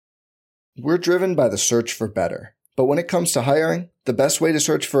We're driven by the search for better. But when it comes to hiring, the best way to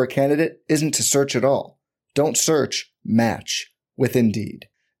search for a candidate isn't to search at all. Don't search, match with Indeed.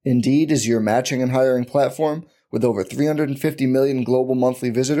 Indeed is your matching and hiring platform with over 350 million global monthly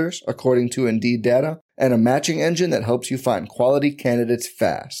visitors, according to Indeed data, and a matching engine that helps you find quality candidates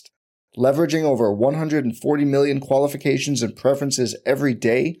fast. Leveraging over 140 million qualifications and preferences every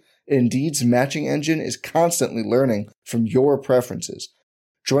day, Indeed's matching engine is constantly learning from your preferences.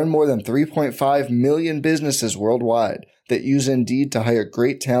 Join more than 3.5 million businesses worldwide that use Indeed to hire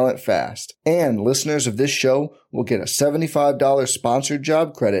great talent fast. And listeners of this show will get a $75 sponsored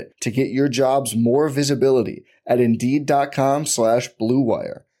job credit to get your jobs more visibility at Indeed.com/Blue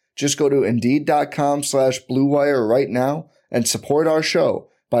Wire. Just go to Indeed.com/Blue Wire right now and support our show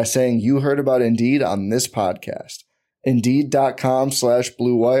by saying you heard about Indeed on this podcast.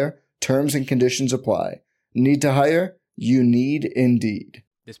 Indeed.com/Blue Wire. Terms and conditions apply. Need to hire? You need Indeed.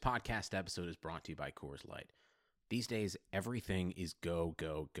 This podcast episode is brought to you by Coors Light. These days, everything is go,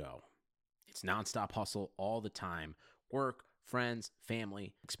 go, go. It's nonstop hustle all the time. Work, friends,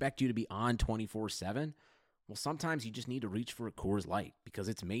 family, expect you to be on 24/7. Well, sometimes you just need to reach for a Coors Light because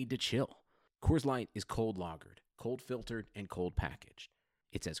it's made to chill. Coors Light is cold lagered, cold filtered, and cold packaged.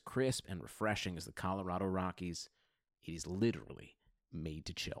 It's as crisp and refreshing as the Colorado Rockies. It is literally made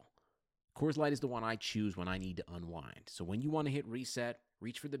to chill. Coors Light is the one I choose when I need to unwind. So when you want to hit reset,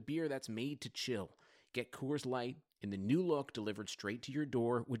 reach for the beer that's made to chill. Get Coors Light in the new look delivered straight to your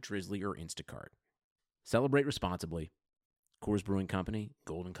door with Drizzly or Instacart. Celebrate responsibly. Coors Brewing Company,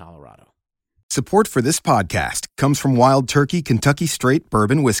 Golden, Colorado. Support for this podcast comes from Wild Turkey Kentucky Straight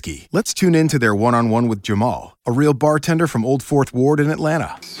Bourbon Whiskey. Let's tune in to their one-on-one with Jamal, a real bartender from Old Fourth Ward in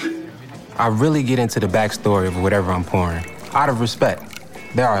Atlanta. I really get into the backstory of whatever I'm pouring, out of respect.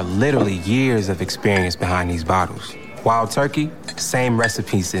 There are literally years of experience behind these bottles. Wild Turkey, same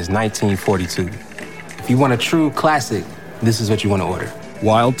recipe since 1942. If you want a true classic, this is what you want to order.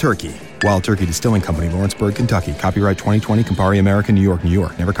 Wild Turkey. Wild Turkey Distilling Company, Lawrenceburg, Kentucky. Copyright 2020, Campari American, New York, New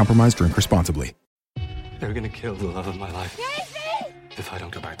York. Never compromise, drink responsibly. They're gonna kill the love of my life. Casey! If I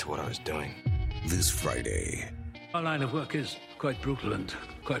don't go back to what I was doing. This Friday. Our line of work is quite brutal and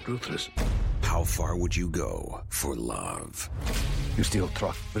quite ruthless. How far would you go for love? You steal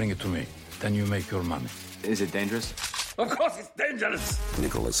truck, bring it to me. Then you make your money. Is it dangerous? Of course it's dangerous!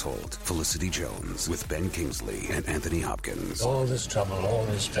 Nicholas Hoult, Felicity Jones, with Ben Kingsley and Anthony Hopkins. All this trouble, all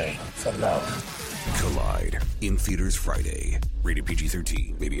this pain, for love. Collide. In theaters Friday. Rated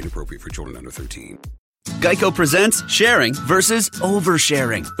PG-13. May be inappropriate for children under 13. Geico presents sharing versus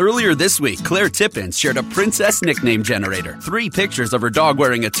oversharing. Earlier this week, Claire Tippins shared a princess nickname generator, 3 pictures of her dog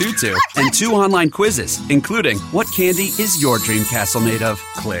wearing a tutu, and 2 online quizzes, including what candy is your dream castle made of?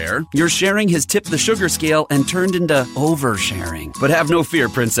 Claire, your sharing has tipped the sugar scale and turned into oversharing. But have no fear,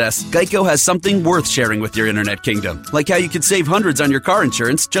 princess. Geico has something worth sharing with your internet kingdom, like how you could save hundreds on your car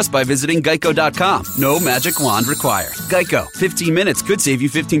insurance just by visiting geico.com. No magic wand required. Geico, 15 minutes could save you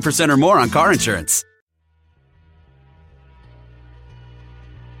 15% or more on car insurance.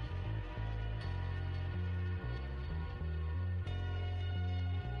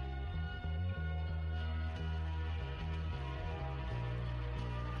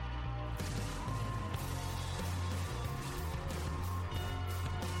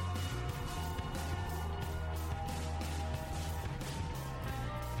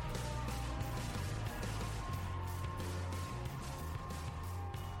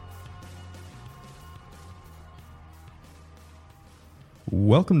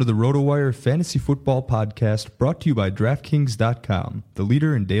 Welcome to the RotoWire Fantasy Football Podcast, brought to you by DraftKings.com, the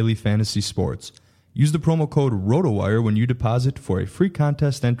leader in daily fantasy sports. Use the promo code RotoWire when you deposit for a free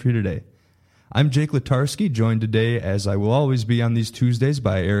contest entry today. I'm Jake Latarski, joined today, as I will always be on these Tuesdays,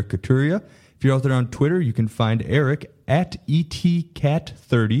 by Eric Couturier. If you're out there on Twitter, you can find Eric at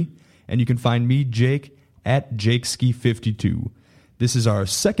ETCat30, and you can find me, Jake, at JakeSki52. This is our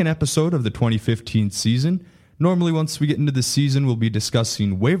second episode of the 2015 season. Normally, once we get into the season, we'll be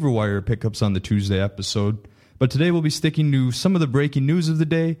discussing waiver wire pickups on the Tuesday episode. But today we'll be sticking to some of the breaking news of the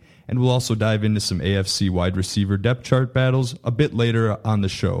day, and we'll also dive into some AFC wide receiver depth chart battles a bit later on the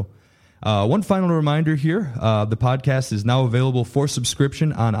show. One final reminder here, the podcast is now available for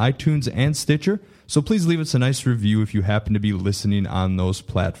subscription on iTunes and Stitcher, so please leave us a nice review if you happen to be listening on those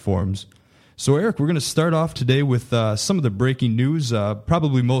platforms. So, Eric, we're going to start off today with some of the breaking news.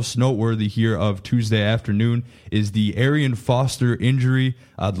 Probably most noteworthy here of Tuesday afternoon is the Arian Foster injury.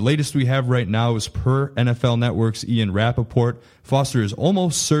 The latest we have right now is per NFL Network's Ian Rappaport. Foster is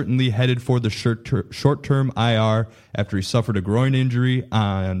almost certainly headed for the short-term IR after he suffered a groin injury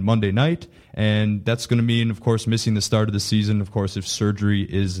on Monday night, and that's going to mean, of course, missing the start of the season, of course, if surgery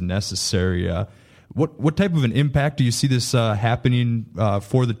is necessary. What type of an impact do you see this happening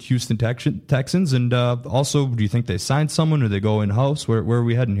for the Houston Texans? And also, do you think they sign someone or they go in-house? Where are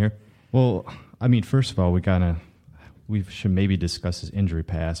we heading here? Well, I mean, first of all, we should maybe discuss his injury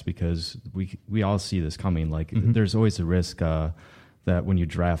past, because we all see this coming. Like, there's always a risk that when you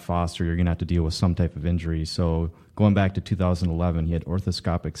draft Foster, you're going to have to deal with some type of injury. So going back to 2011, he had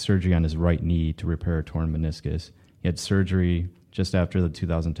orthoscopic surgery on his right knee to repair a torn meniscus. He had surgery just after the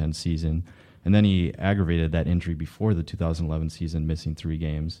 2010 season, and then he aggravated that injury before the 2011 season, missing 3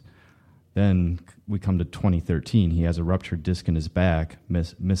 games. Then we come to 2013. He has a ruptured disc in his back,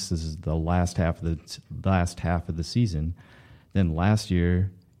 misses the last half of the season. Then last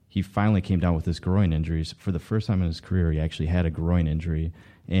year, he finally came down with his groin injuries. For the first time in his career, he actually had a groin injury,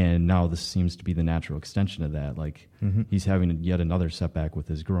 and now this seems to be the natural extension of that. Like, he's having yet another setback with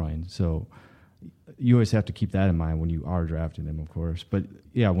his groin. So you always have to keep that in mind when you are drafting him, of course. But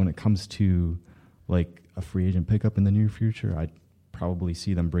yeah, when it comes to like a free agent pickup in the near future, I'd probably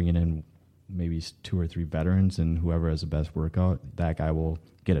see them bringing in maybe 2 or 3 veterans, and whoever has the best workout, that guy will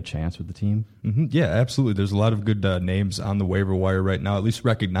get a chance with the team. Yeah, absolutely. There's a lot of good names on the waiver wire right now, at least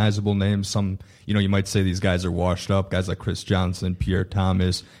recognizable names. Some, you might say these guys are washed up, guys like Chris Johnson, Pierre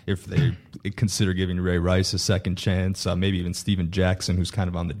Thomas, if they consider giving Ray Rice a second chance, maybe even Steven Jackson, who's kind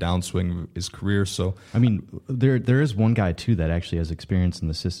of on the downswing of his career. So, I mean, there is one guy, too, that actually has experience in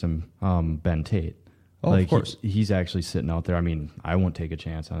the system, Ben Tate. Oh, of course. He's actually sitting out there. I mean, I won't take a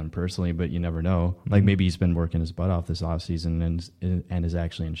chance on him personally, but you never know. Like, maybe he's been working his butt off this offseason and is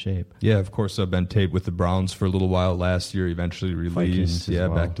actually in shape. Yeah, of course, Ben Tate with the Browns for a little while last year, eventually released.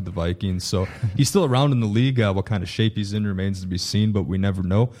 Back to the Vikings. So he's still around in the league. What kind of shape he's in remains to be seen, but we never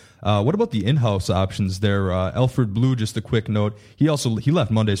know. What about the in-house options there? Alfred Blue, just a quick note. He left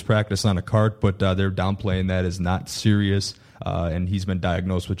Monday's practice on a cart, but they're downplaying that as not serious. And he's been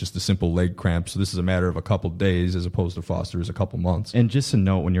diagnosed with just a simple leg cramp. So this is a matter of a couple days as opposed to Foster's a couple months. And just a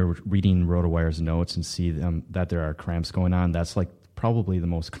note, when you're reading RotoWire's notes and see that there are cramps going on, that's like probably the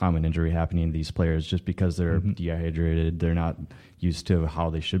most common injury happening to these players, just because they're dehydrated. They're not used to how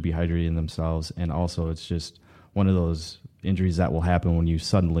they should be hydrating themselves. And also it's just one of those injuries that will happen when you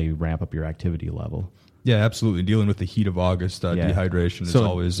suddenly ramp up your activity level. Yeah, absolutely. Dealing with the heat of August, dehydration is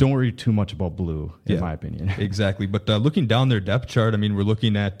always... don't worry too much about Blue, in my opinion. Exactly. But looking down their depth chart, I mean, we're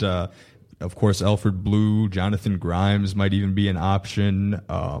looking at, of course, Alfred Blue, Jonathan Grimes might even be an option.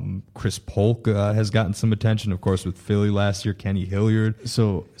 Chris Polk has gotten some attention, of course, with Philly last year, Kenny Hilliard.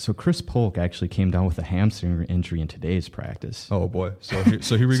 So Chris Polk actually came down with a hamstring injury in today's practice. Oh, boy. So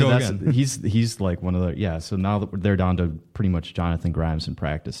here we go again. He's like one of the... Yeah, so now they're down to pretty much Jonathan Grimes in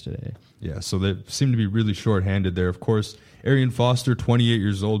practice today. Yeah, so they seem to be really short-handed there. Of course, Arian Foster, 28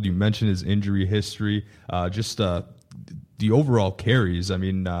 years old. You mentioned his injury history. The overall carries. I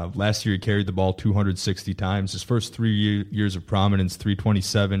mean, last year he carried the ball 260 times. His first 3 years of prominence,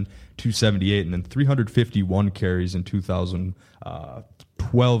 327, 278, and then 351 carries in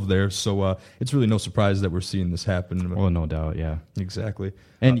 2012 there. So it's really no surprise that we're seeing this happen. Oh, no doubt, yeah. Exactly.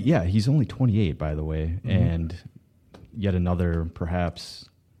 And, he's only 28, by the way, and yet another perhaps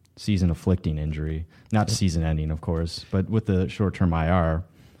season-afflicting injury. Not season-ending, of course, but with the short-term IR,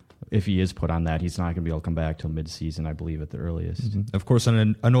 if he is put on that, he's not going to be able to come back till mid-season, I believe, at the earliest. Of course, I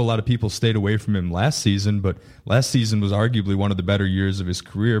know a lot of people stayed away from him last season, but last season was arguably one of the better years of his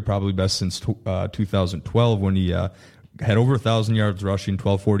career, probably best since 2012 when he had over 1,000 yards rushing,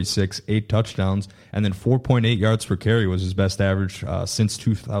 1,246, 8 touchdowns, and then 4.8 yards per carry was his best average since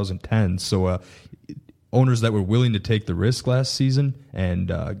 2010. So owners that were willing to take the risk last season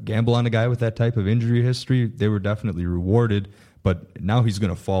and gamble on a guy with that type of injury history, they were definitely rewarded. But now he's going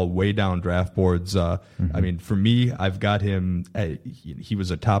to fall way down draft boards. I mean, for me, I've got him. He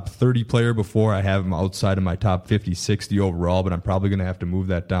was a top 30 player before. I have him outside of my top 50, 60 overall, but I'm probably going to have to move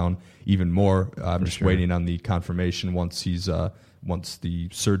that down even more. I'm just waiting on the confirmation once the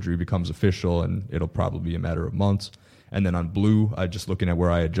surgery becomes official, and it'll probably be a matter of months. And then on Blue, just looking at where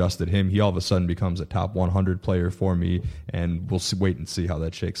I adjusted him, he all of a sudden becomes a top 100 player for me, and we'll wait and see how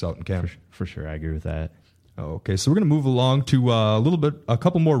that shakes out in camp. For sure, I agree with that. Okay, so we're going to move along to a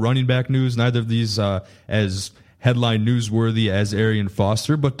couple more running back news. Neither of these as headline newsworthy as Arian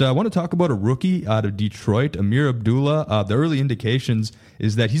Foster, but I want to talk about a rookie out of Detroit, Amir Abdullah. The early indications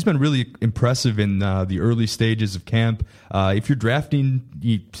is that he's been really impressive in the early stages of camp. If you're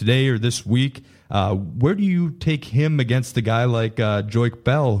drafting today or this week, where do you take him against a guy like Joique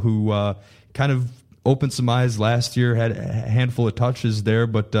Bell, who kind of opened some eyes last year, had a handful of touches there,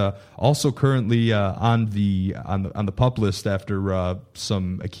 but also currently on the PUP list after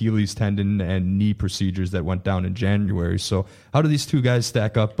some Achilles tendon and knee procedures that went down in January. So how do these two guys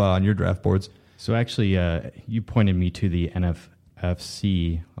stack up on your draft boards? So actually, you pointed me to the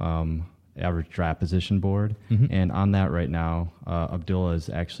NFFC average draft position board, and on that right now, Abdullah is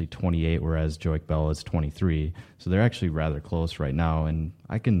actually 28, whereas Joique Bell is 23. So they're actually rather close right now, and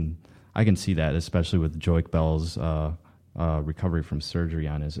I can see that, especially with Joique Bell's recovery from surgery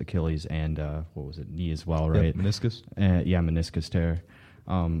on his Achilles and knee as well, right? Yeah, meniscus. Meniscus tear.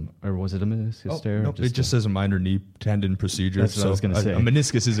 Or was it a meniscus tear? Nope, it just says a minor knee tendon procedure. That's what I was going to say. A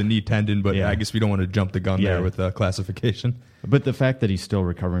meniscus is a knee tendon, but I guess we don't want to jump the gun there with classification. But the fact that he's still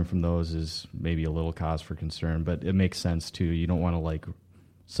recovering from those is maybe a little cause for concern, but it makes sense too. You don't want to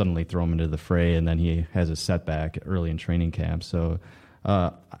suddenly throw him into the fray and then he has a setback early in training camp. So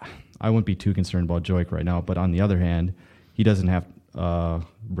I wouldn't be too concerned about Joique right now. But on the other hand, he doesn't have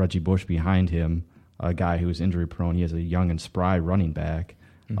Reggie Bush behind him, a guy who's injury prone. He has a young and spry running back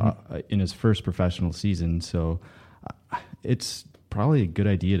in his first professional season. So it's probably a good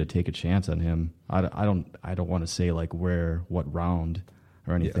idea to take a chance on him. I don't want to say what round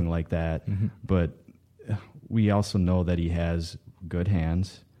or anything like that, but we also know that he has good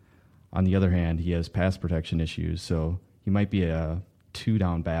hands. On the other hand, he has pass protection issues, so he might be a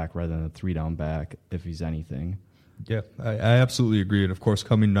 2-down back rather than a 3-down back if he's anything. Yeah, I absolutely agree. And, of course,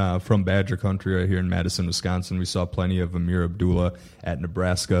 coming from Badger country right here in Madison, Wisconsin, we saw plenty of Amir Abdullah at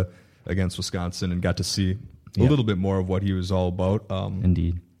Nebraska against Wisconsin and got to see a little bit more of what he was all about.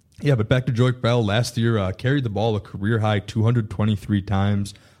 Indeed. Yeah, but back to Joique Bell. Last year, carried the ball a career-high 223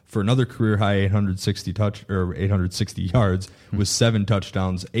 times for another career-high 860 yards with 7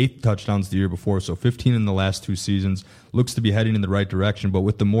 touchdowns, 8 touchdowns the year before, so 15 in the last 2 seasons. Looks to be heading in the right direction, but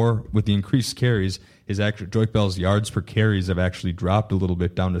with the increased carries, Joique Bell's yards per carries have actually dropped a little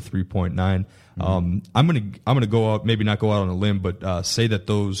bit down to 3.9. I'm gonna go out, maybe not go out on a limb, but say that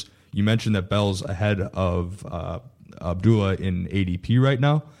you mentioned that Bell's ahead of Abdullah in ADP right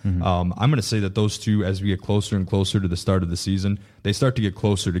now. I'm going to say that those two, as we get closer and closer to the start of the season, they start to get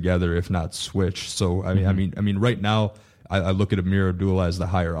closer together, if not switch. So I mean, right now I look at Amir Abdullah as the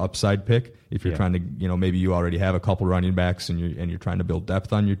higher upside pick. If you're trying to, maybe you already have a couple running backs and you're trying to build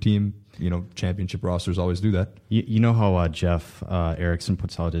depth on your team. Championship rosters always do that. You know how Jeff Erickson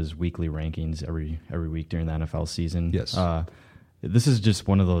puts out his weekly rankings every week during the NFL season? Yes. This is just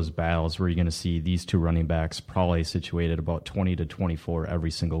one of those battles where you're going to see these two running backs probably situated about 20 to 24 every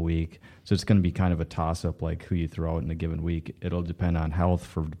single week. So it's going to be kind of a toss-up, like who you throw out in a given week. It'll depend on health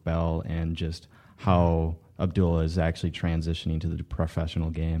for Bell and just how Abdullah is actually transitioning to the professional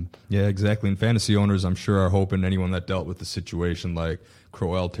game. Yeah, exactly. And fantasy owners, I'm sure, are hoping anyone that dealt with the situation like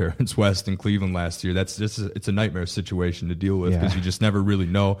Crowell, Terrence West in Cleveland last year, it's a nightmare situation to deal with because you just never really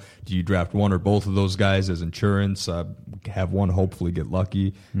know. Do you draft one or both of those guys as insurance? Have one hopefully get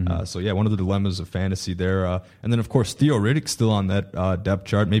lucky. So one of the dilemmas of fantasy there. And then, of course, Theo Riddick's still on that depth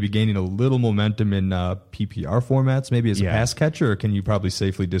chart, maybe gaining a little momentum in PPR formats, maybe as a pass catcher, or can you probably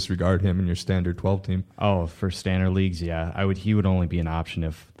safely disregard him in your standard 12 team? Oh, for standard leagues, he would only be an option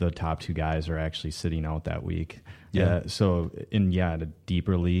if the top 2 guys are actually sitting out that week. Yeah. So in a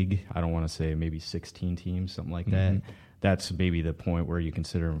deeper league, I don't want to say maybe 16 teams, something like that. That's maybe the point where you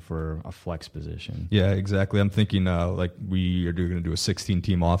consider him for a flex position. Yeah, exactly. I'm thinking we are going to do a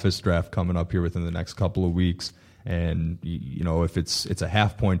 16-team office draft coming up here within the next couple of weeks, and if it's a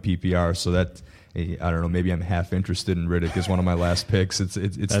half-point PPR, so that. I don't know. Maybe I'm half interested in Riddick as one of my last picks. It's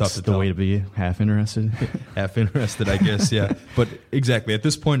That's tough to the tell. way to be, half interested. Half interested, I guess. Yeah, but exactly at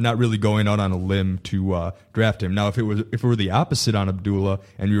this point, not really going out on a limb to draft him. Now, if it were the opposite on Abdullah,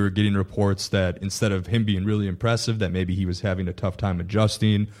 and we were getting reports that instead of him being really impressive, that maybe he was having a tough time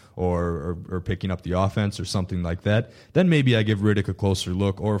adjusting or picking up the offense or something like that, then maybe I give Riddick a closer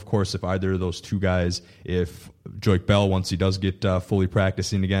look. Or of course, if either of those two guys, if Joique Bell, once he does get fully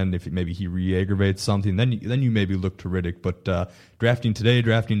practicing again, if maybe he re-aggravates something, then you maybe look to Riddick. But drafting today,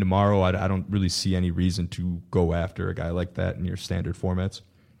 drafting tomorrow, I don't really see any reason to go after a guy like that in your standard formats.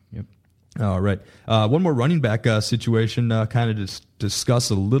 Yep. All right. One more running back situation, kind of discuss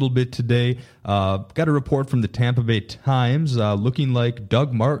a little bit today. Got a report from the Tampa Bay Times looking like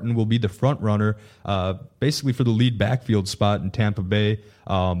Doug Martin will be the front runner, basically for the lead backfield spot in Tampa Bay.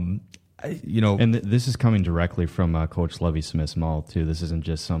 And this is coming directly from Coach Lovie Smith-Mull too. This isn't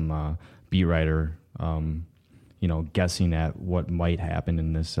just some beat writer, guessing at what might happen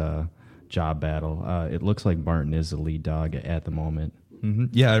in this job battle. It looks like Martin is the lead dog at the moment. Mm-hmm.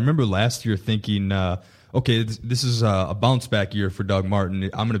 Yeah, I remember last year thinking, okay, this is a bounce back year for Doug Martin.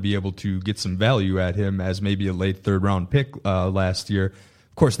 I'm going to be able to get some value at him as maybe a late third round pick last year.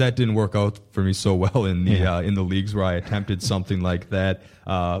 Of course, that didn't work out for me so well in the leagues where I attempted something like that.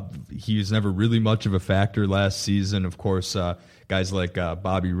 He was never really much of a factor last season. Of course, guys like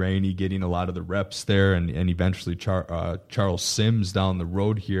Bobby Rainey getting a lot of the reps there, and eventually Charles Sims down the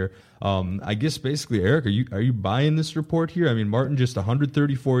road here. I guess basically, Eric, are you buying this report here? I mean, Martin just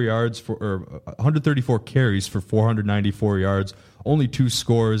 134 carries for 494 yards, only 2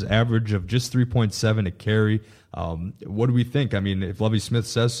 scores, average of just 3.7 a carry. What do we think? I mean, if Lovie Smith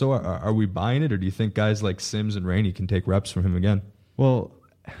says so, are we buying it, or do you think guys like Sims and Rainey can take reps from him again? Well,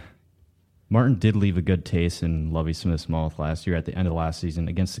 Martin did leave a good taste in Lovie Smith's mouth last year at the end of last season.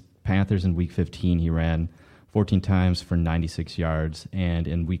 Against the Panthers in Week 15, he ran 14 times for 96 yards, and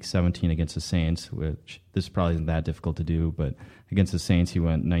in Week 17 against the Saints, which this probably isn't that difficult to do, but against the Saints, he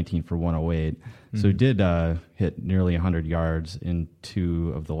went 19 for 108. Mm-hmm. So he did hit nearly 100 yards in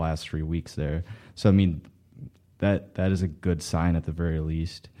 2 of the last 3 weeks there. So, I mean, that is a good sign at the very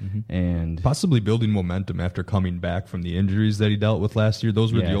least. Mm-hmm. And possibly building momentum after coming back from the injuries that he dealt with last year.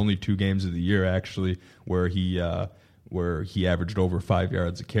 Those were the only 2 games of the year, actually, where he averaged over 5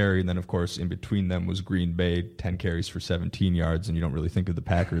 yards a carry. And then, of course, in between them was Green Bay, 10 carries for 17 yards. And you don't really think of the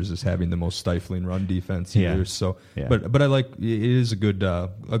Packers as having the most stifling run defense either. So, but I like, it is a good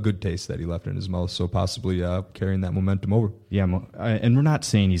taste that he left in his mouth. So possibly carrying that momentum over. Yeah, and we're not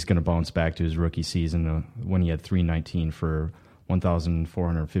saying he's going to bounce back to his rookie season when he had 319 for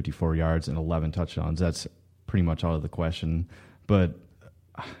 1,454 yards and 11 touchdowns. That's pretty much out of the question. But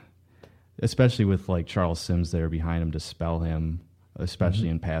especially with like Charles Sims there behind him to spell him, especially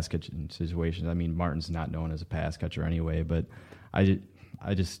in pass catching situations. I mean, Martin's not known as a pass catcher anyway, but I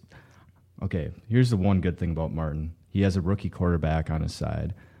just okay, here's the one good thing about Martin. He has a rookie quarterback on his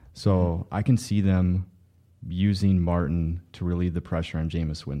side. So I can see them using Martin to relieve the pressure on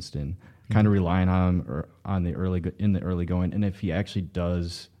Jameis Winston, kind of relying on him or in the early going. And if he actually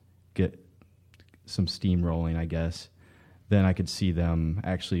does get some steam rolling, I guess, then I could see them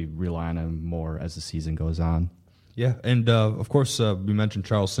actually relying on him more as the season goes on. Yeah, and of course, we mentioned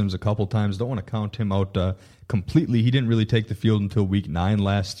Charles Sims a couple times. Don't want to count him out completely. He didn't really take the field until Week 9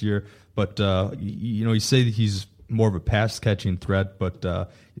 last year. But, you say that he's more of a pass-catching threat, but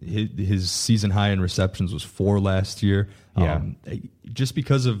his season high in receptions was 4 last year. Yeah. Just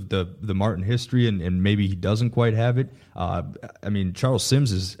because of the Martin history, and maybe he doesn't quite have it. I mean, Charles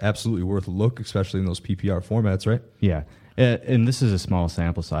Sims is absolutely worth a look, especially in those PPR formats, right? Yeah. And this is a small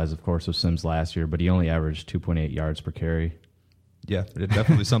sample size, of course, of Sims last year, but he only averaged 2.8 yards per carry. Yeah,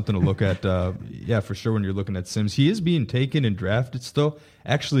 definitely something to look at. Yeah, for sure when you're looking at Sims. He is being taken and drafted still.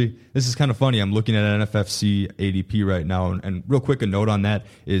 Actually, this is kind of funny. I'm looking at NFFC ADP right now, and real quick, a note on that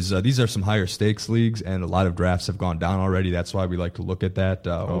is these are some higher stakes leagues, and a lot of drafts have gone down already. That's why we like to look at that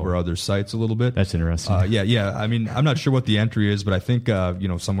over other sites a little bit. That's interesting. Yeah. I mean, I'm not sure what the entry is, but I think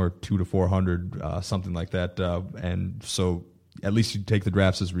somewhere 200 to 400, something like that. And so at least you take the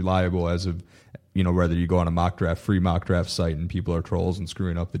drafts as reliable as of, whether you go on a free mock draft site and people are trolls and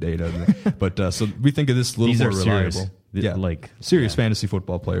screwing up the data. But so we think of this a little more reliable. Serious fantasy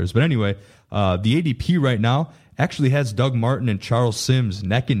football players. But anyway, the ADP right now actually has Doug Martin and Charles Sims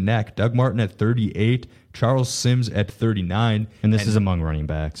neck and neck. Doug Martin at 38, Charles Sims at 39. And this is among running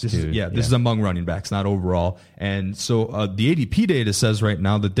backs, This is among running backs, not overall. And so the ADP data says right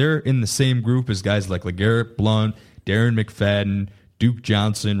now that they're in the same group as guys like LeGarrette Blount, Darren McFadden, Duke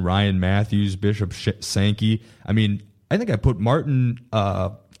Johnson, Ryan Matthews, Bishop Sankey. I mean, I think I put Martin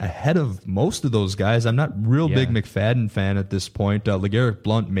ahead of most of those guys. I'm not real big McFadden fan at this point. LeGarrette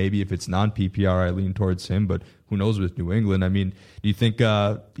Blount, maybe if it's non-PPR, I lean towards him, but who knows with New England? I mean, do you think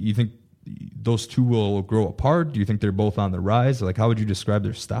those two will grow apart? Do you think they're both on the rise? Like, how would you describe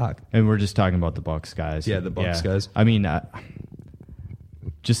their stock? And we're just talking about the Bucs guys. Yeah, the Bucs guys. I mean,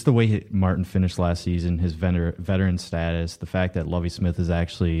 just the way Martin finished last season, his veteran status, the fact that Lovie Smith is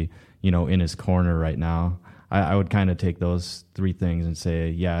actually, in his corner right now, I would kind of take those 3 things and say,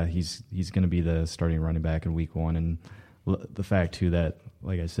 yeah, he's going to be the starting running back in Week 1. And the fact, too, that,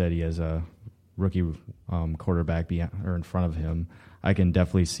 like I said, he has a rookie quarterback in front of him, I can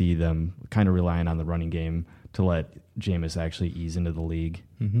definitely see them kind of relying on the running game to let Jameis actually ease into the league.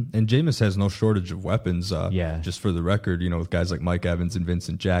 Mm-hmm. And Jameis has no shortage of weapons. Just for the record, with guys like Mike Evans and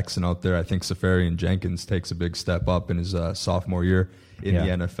Vincent Jackson out there, I think Safarian Jenkins takes a big step up in his sophomore year in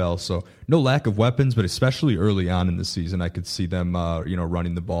the NFL. So no lack of weapons, but especially early on in the season, I could see them,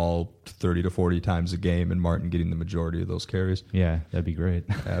 running the ball 30 to 40 times a game and Martin getting the majority of those carries. Yeah, that'd be great.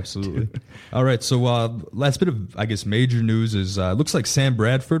 Absolutely. All right, so last bit of, I guess, major news is looks like Sam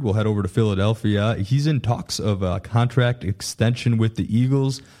Bradford will head over to Philadelphia. He's in talks of a contract extension with the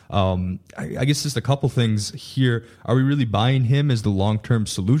Eagles. I guess just a couple things here. Are we really buying him as the long-term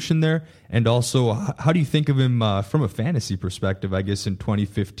solution there? And also, how do you think of him from a fantasy perspective, I guess, in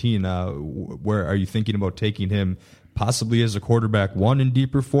 2015? Where are you thinking about taking him possibly as a quarterback one in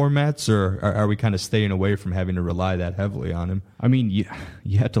deeper formats, or are we kind of staying away from having to rely that heavily on him? I mean,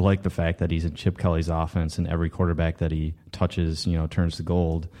 you have to like the fact that he's in Chip Kelly's offense, and every quarterback that he touches, turns to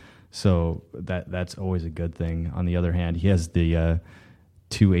gold. So that's always a good thing. On the other hand, he has the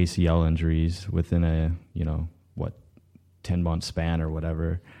 2 ACL injuries within a 10-month span or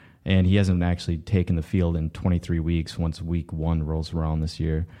whatever, and he hasn't actually taken the field in 23 weeks once week 1 rolls around this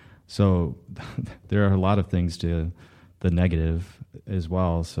year. So there are a lot of things to the negative as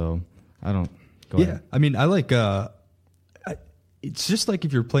well. So I don't go ahead. I mean, I like it's just like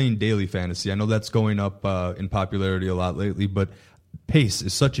if you're playing daily fantasy. I know that's going up in popularity a lot lately, but pace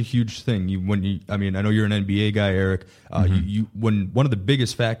is such a huge thing. I know you're an NBA guy, Eric. When one of the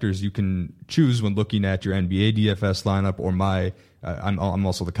biggest factors you can choose when looking at your NBA DFS lineup, or I'm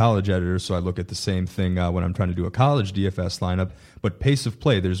also the college editor, so I look at the same thing when I'm trying to do a college DFS lineup. But pace of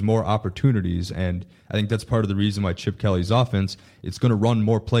play, there's more opportunities, and I think that's part of the reason why Chip Kelly's offense, it's going to run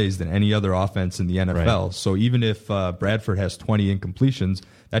more plays than any other offense in the NFL. Right. So even if Bradford has 20 incompletions,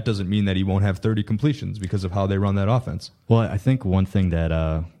 that doesn't mean that he won't have 30 completions because of how they run that offense. Well, I think one thing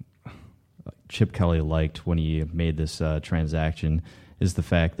that Chip Kelly liked when he made this transaction is the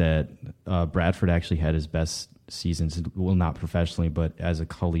fact that Bradford actually had his best seasons, well, not professionally, but as a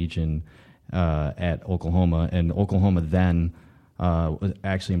collegian at Oklahoma. And Oklahoma then was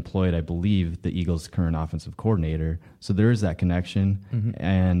actually employed, I believe, the Eagles' current offensive coordinator. So there is that connection. Mm-hmm.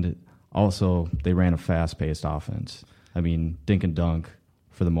 And also, they ran a fast-paced offense. I mean, dink and dunk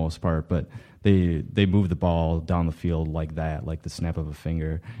for the most part, but they moved the ball down the field like that, like the snap of a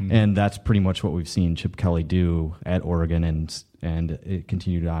finger. Mm-hmm. And that's pretty much what we've seen Chip Kelly do at Oregon, and it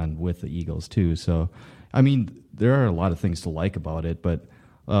continued on with the Eagles too. So, I mean, there are a lot of things to like about it, but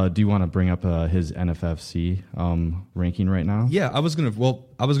do you want to bring up his NFFC ranking right now? Yeah, I was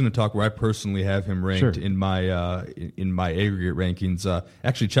gonna talk where I personally have him ranked in my aggregate rankings.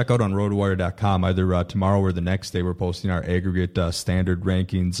 Actually, check out on RotoWire.com either tomorrow or the next day. We're posting our aggregate standard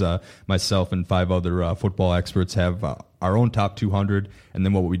rankings. Myself and 5 other football experts have our own top 200, and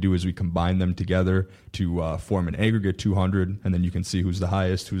then what we do is we combine them together to form an aggregate 200, and then you can see who's the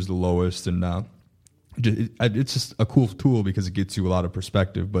highest, who's the lowest, and it's just a cool tool because it gets you a lot of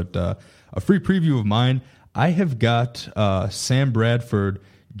perspective. But a free preview of mine, I have got Sam Bradford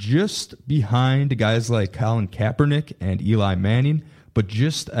just behind guys like Colin Kaepernick and Eli Manning, but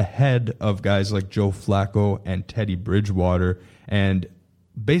just ahead of guys like Joe Flacco and Teddy Bridgewater. And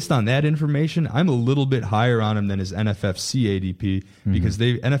based on that information, I'm a little bit higher on him than his NFFC ADP because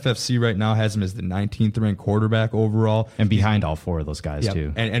NFFC right now has him as the 19th ranked quarterback overall, and behind all 4 of those guys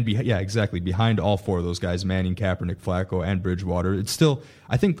too. Exactly, behind all 4 of those guys: Manning, Kaepernick, Flacco, and Bridgewater. It's still,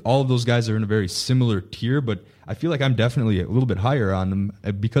 I think all of those guys are in a very similar tier, but I feel like I'm definitely a little bit higher on them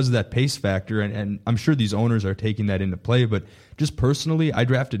because of that pace factor, and I'm sure these owners are taking that into play. But just personally, I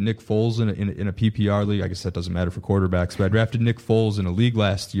drafted Nick Foles in a PPR league. I guess that doesn't matter for quarterbacks, but I drafted Nick Foles in a league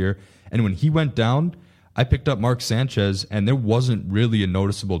last year, and when he went down, I picked up Mark Sanchez, and there wasn't really a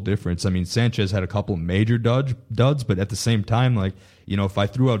noticeable difference. I mean, Sanchez had a couple major duds, but at the same time, if I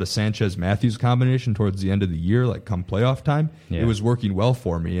threw out a Sanchez-Matthews combination towards the end of the year, like come playoff time, it was working well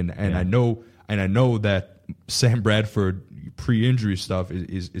for me, and I know that Sam Bradford pre-injury stuff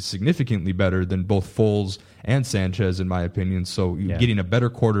is significantly better than both Foles and Sanchez, in my opinion. So getting a better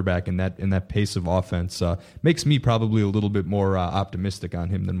quarterback in that pace of offense makes me probably a little bit more optimistic on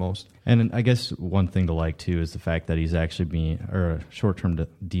him than most. And I guess one thing to like too is the fact that he's actually a short-term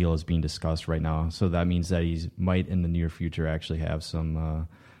deal is being discussed right now. So that means that he might in the near future actually have some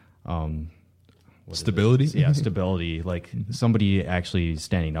stability? Yeah, stability. Like somebody actually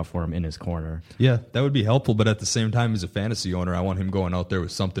standing up for him in his corner. Yeah, that would be helpful. But at the same time, as a fantasy owner, I want him going out there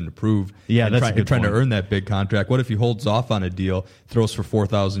with something to prove. Yeah, that's trying to earn that big contract. What if he holds off on a deal, throws for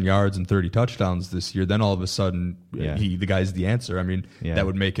 4,000 yards and 30 touchdowns this year? Then all of a sudden, the guy's the answer. I mean, that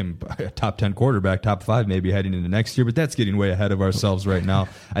would make him a top 10 quarterback, top 5 maybe heading into next year. But that's getting way ahead of ourselves right now.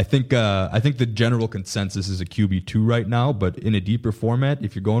 I think the general consensus is a QB2 right now. But in a deeper format,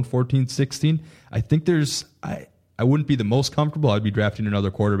 if you're going 14-16, I think there's I I wouldn't be the most comfortable. I'd be drafting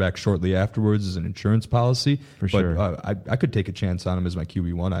another quarterback shortly afterwards as an insurance policy. For sure. But I could take a chance on him as my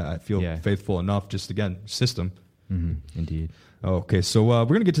QB1. I feel faithful enough. Just, again, system. Indeed. Okay, so we're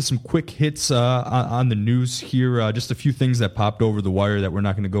going to get to some quick hits on the news here. Just a few things that popped over the wire that we're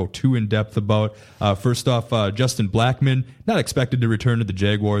not going to go too in-depth about. First off, Justin Blackmon, not expected to return to the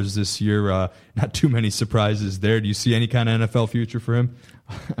Jaguars this year. Not too many surprises there. Do you see any kind of NFL future for him?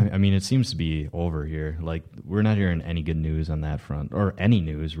 I mean, it seems to be over here. Like, we're not hearing any good news on that front, or any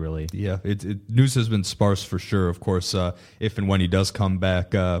news, really. Yeah, news has been sparse for sure. Of course, if and when he does come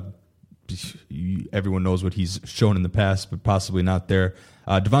back, everyone knows what he's shown in the past, but possibly not there.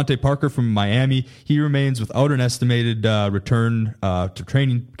 Devontae Parker from Miami, he remains without an estimated return to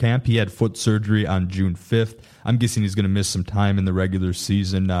training camp. He had foot surgery on June 5th. I'm guessing he's going to miss some time in the regular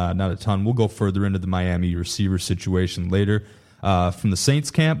season, not a ton. We'll go further into the Miami receiver situation later. From the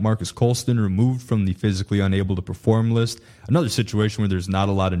Saints camp, Marcus Colston removed from the physically unable to perform list. Another situation where there's not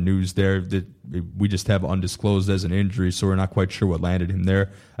a lot of news there that we just have undisclosed as an injury, so we're not quite sure what landed him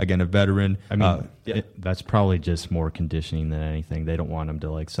there. Again, a veteran. I mean, that's probably just more conditioning than anything. They don't want him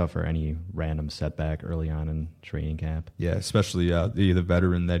to suffer any random setback early on in training camp. Yeah, especially the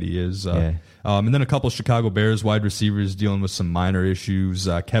veteran that he is. And then a couple of Chicago Bears wide receivers dealing with some minor issues.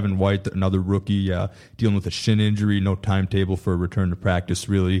 Kevin White, another rookie, dealing with a shin injury. No timetable for a return to practice,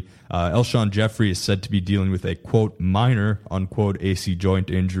 really. Elshon Jeffrey is said to be dealing with a, quote, minor, unquote, AC joint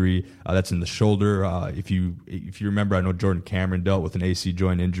injury. That's in the shoulder. If you remember, I know Jordan Cameron dealt with an AC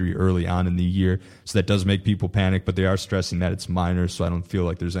joint injury early on in the year, so that does make people panic, but they are stressing that it's minor, so I don't feel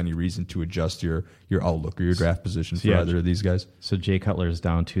like there's any reason to adjust your outlook or your draft position for either of these guys. So Jay Cutler is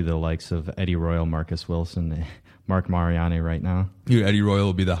down to the likes of Eddie Royal, Marcus Wilson, Mark Mariani right now. Eddie Royal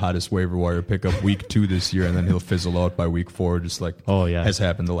will be the hottest waiver wire pickup week 2 this year, and then he'll fizzle out by week 4, just like has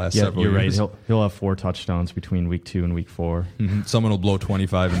happened the last several years. You're right. He'll have 4 touchdowns between week 2 and week 4. Mm-hmm. Someone will blow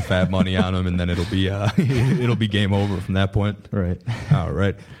 25 in fab money on him, and then it'll be game over from that point. Right. All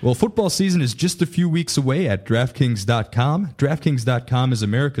right. Well, football season is just a few weeks away at DraftKings.com. DraftKings.com is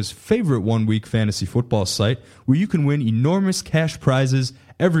America's favorite one-week fantasy football site where you can win enormous cash prizes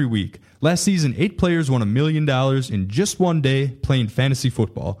every week. Last season, 8 players won $1 million in just one day playing fantasy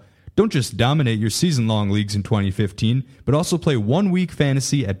football. Don't just dominate your season-long leagues in 2015, but also play one-week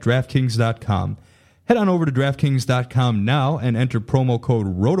fantasy at DraftKings.com. Head on over to DraftKings.com now and enter promo code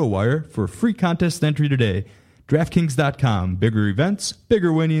ROTOWIRE for a free contest entry today. DraftKings.com. Bigger events,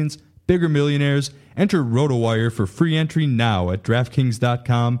 bigger winnings, bigger millionaires. Enter ROTOWIRE for free entry now at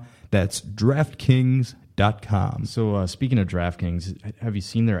DraftKings.com. That's DraftKings.com. So speaking of DraftKings, have you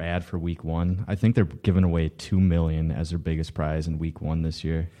seen their ad for week 1? I think they're giving away $2 million as their biggest prize in week 1 this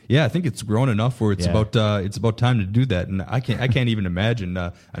year. Yeah, I think it's grown enough where it's about time to do that, and I can't even imagine.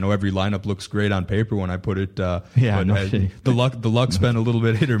 I know every lineup looks great on paper when I put it. The luck's been a little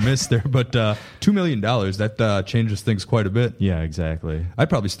bit hit or miss there, but $2 million that changes things quite a bit. Yeah, exactly. I'd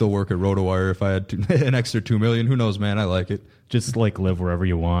probably still work at RotoWire if I had an extra $2 million. Who knows, man? I like it. Just live wherever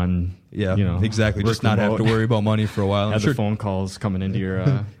you want. Yeah, exactly. Just not have to worry about money for a while. Have the phone calls coming into your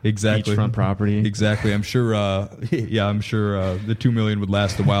beachfront property. Exactly. I'm sure. The $2 million would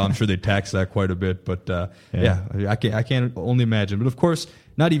last a while. I'm sure they tax that quite a bit. But I can't only imagine. But of course,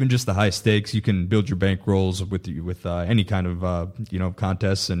 not even just the high stakes. You can build your bankrolls with any kind of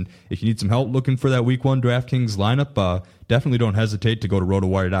contests. And if you need some help looking for that week 1 DraftKings lineup, definitely don't hesitate to go to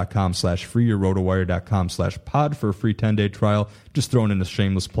rotowire.com/free or rotowire.com/pod for a free 10-day trial. Just throwing in a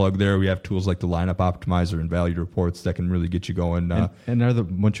shameless plug there. We have tools like the lineup optimizer and value reports that can really get you going. And are the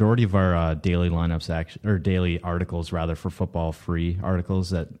majority of our daily lineups or daily articles rather for football free articles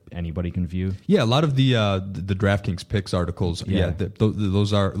that anybody can view? Yeah, a lot of the DraftKings picks articles. Yeah,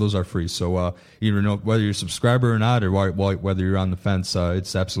 those are free. So you know whether you're a subscriber or not, or whether you're on the fence,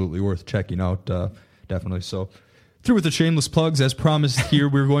 it's absolutely worth checking out. Definitely. So. Through with the shameless plugs, as promised here,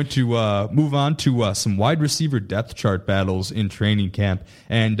 we're going to move on to some wide receiver depth chart battles in training camp.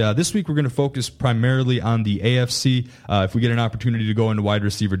 And this week we're going to focus primarily on the AFC. If we get an opportunity to go into wide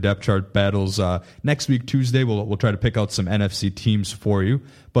receiver depth chart battles next week, Tuesday, we'll try to pick out some NFC teams for you.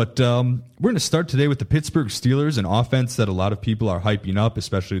 But we're going to start today with the Pittsburgh Steelers, an offense that a lot of people are hyping up,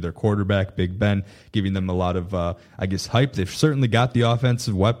 especially their quarterback, Big Ben, giving them a lot of, hype. They've certainly got the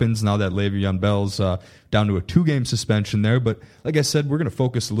offensive weapons now that Le'Veon Bell's down to a 2-game suspension there. But like I said, we're going to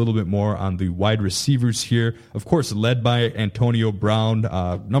focus a little bit more on the wide receivers here. Of course, led by Antonio Brown,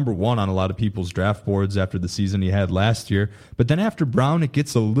 number 1 on a lot of people's draft boards after the season he had last year. But then after Brown, it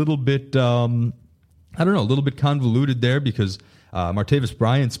gets a little bit, a little bit convoluted there because Martavis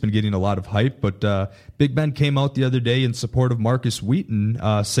Bryant's been getting a lot of hype, but Big Ben came out the other day in support of Marcus Wheaton,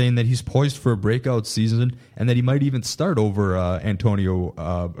 saying that he's poised for a breakout season and that he might even start over Brown,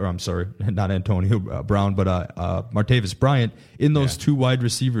 but Martavis Bryant in those two wide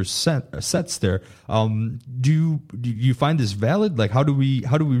receiver sets there. Do you find this valid? Like, how do we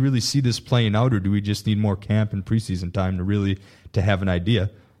really see this playing out, or do we just need more camp and preseason time to have an idea?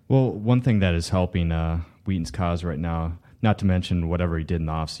 Well, one thing that is helping Wheaton's cause right now, not to mention whatever he did in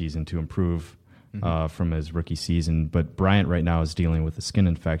the offseason to improve from his rookie season, but Bryant right now is dealing with a skin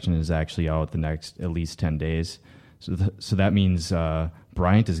infection and is actually out the next at least 10 days. So that means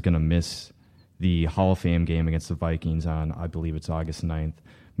Bryant is going to miss the Hall of Fame game against the Vikings on, I believe it's August 9th,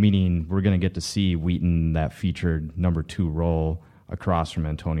 meaning we're going to get to see Wheaton, that featured number 2 role, across from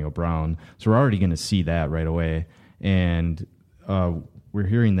Antonio Brown. So we're already going to see that right away. And we're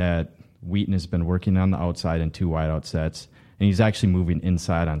hearing that Wheaton has been working on the outside in 2 wideout sets, and he's actually moving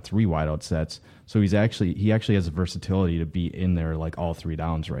inside on 3 wideout sets. So he actually has the versatility to be in there like all 3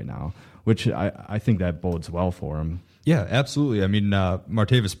 downs right now, which I think that bodes well for him. Yeah, absolutely. I mean,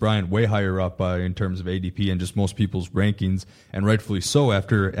 Martavis Bryant way higher up in terms of ADP and just most people's rankings, and rightfully so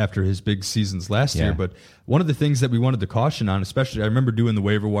after his big seasons last year. But one of the things that we wanted to caution on, especially I remember doing the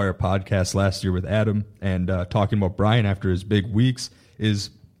Waiver Wire podcast last year with Adam and talking about Bryant after his big weeks,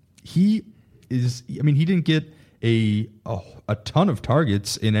 he didn't get a ton of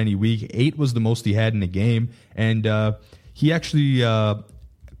targets in any week. 8 was the most he had in a game, and he actually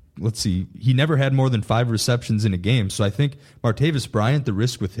he never had more than 5 receptions in a game. So I think Martavis Bryant, the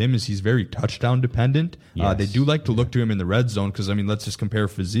risk with him is he's very touchdown dependent. Yes. They do like to look to him in the red zone because, I mean, let's just compare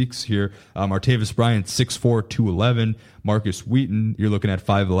physiques here. Martavis Bryant, 6'4", 211. Marcus Wheaton, you're looking at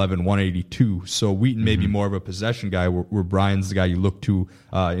 5'11", 182. So Wheaton may be more of a possession guy, where Bryant's the guy you look to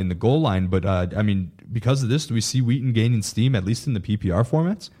in the goal line. But, I mean, because of this, do we see Wheaton gaining steam, at least in the PPR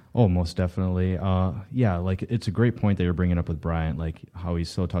formats? Oh, most definitely. Like it's a great point that you're bringing up with Bryant, like how he's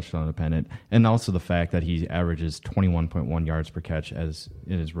so touchdown dependent, and also the fact that he averages 21.1 yards per catch as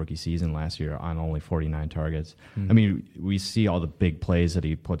in his rookie season last year on only 49 targets. I mean, we see all the big plays that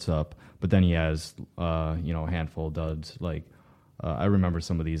he puts up, but then he has a handful of duds. Like I remember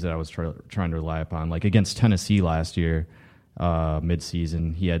some of these that I was trying to rely upon, like against Tennessee last year.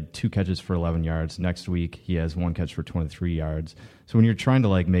 Mid-season, he had 2 catches for 11 yards. Next week, he has 1 catch for 23 yards. So when you're trying to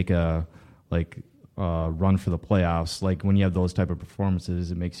like make a run for the playoffs, like when you have those type of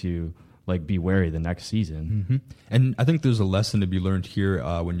performances, it makes you like be wary the next season. And I think there's a lesson to be learned here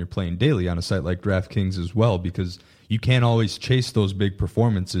when you're playing daily on a site like DraftKings as well, because you can't always chase those big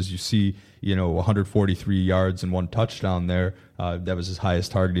performances. You see, 143 yards and 1 touchdown there. That was his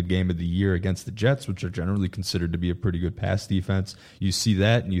highest targeted game of the year against the Jets, which are generally considered to be a pretty good pass defense. You see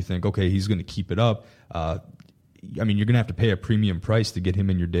that and you think, okay, he's going to keep it up. You're going to have to pay a premium price to get him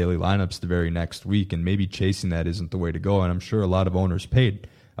in your daily lineups the very next week, and maybe chasing that isn't the way to go. And I'm sure a lot of owners paid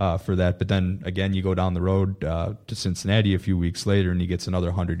for that. But then again, you go down the road to Cincinnati a few weeks later, and he gets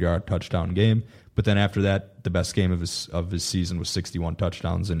another 100-yard touchdown game. But then after that, the best game of his season was 61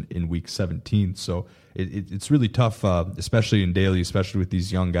 touchdowns in week 17. So it's really tough, especially in daily, especially with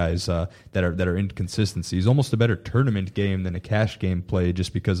these young guys that are inconsistency. It's almost a better tournament game than a cash game play,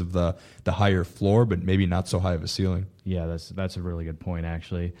 just because of the higher floor, but maybe not so high of a ceiling. Yeah, that's a really good point,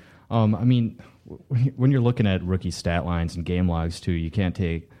 actually. When you're looking at rookie stat lines and game logs too, you can't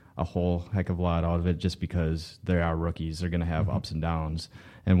take a whole heck of a lot out of it just because they are rookies. They're going to have ups and downs,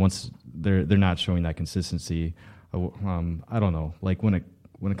 and once they're not showing that consistency, I don't know. Like when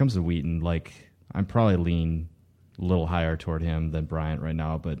it comes to Wheaton, like I'm probably lean a little higher toward him than Bryant right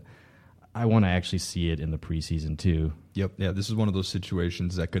now, but I want to actually see it in the preseason too. Yep. Yeah, this is one of those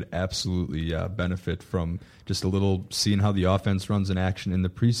situations that could absolutely benefit from just a little seeing how the offense runs in action in the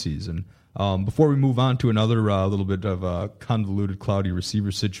preseason. Before we move on to another little bit of a convoluted, cloudy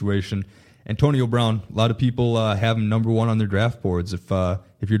receiver situation, Antonio Brown, a lot of people have him number 1 on their draft boards.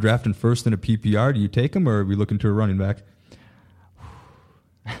 If you're drafting first in a PPR, do you take him, or are we looking to a running back?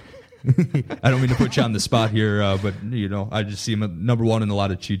 I don't mean to put you on the spot here, but I just see him at number 1 in a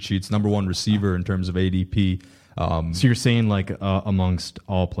lot of cheat sheets, number 1 receiver in terms of ADP. So you're saying like amongst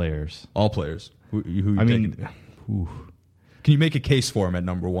all players? All players. Who you taking? Can you make a case for him at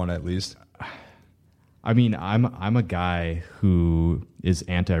number 1 at least? I mean, I'm a guy who is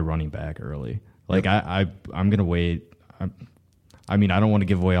anti-running back early. Like I'm gonna wait. I don't want to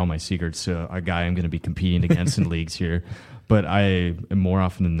give away all my secrets to a guy I'm going to be competing against in leagues here, but I am more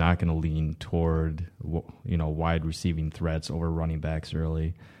often than not going to lean toward wide receiving threats over running backs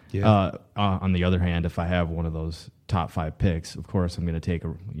early. Yeah. On the other hand, if I have one of those top 5 picks, of course I'm going to take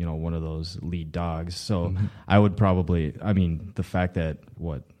one of those lead dogs. So I would probably, the fact that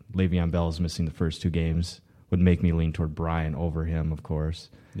Le'Veon Bell is missing the first 2 games would make me lean toward Brian over him, of course.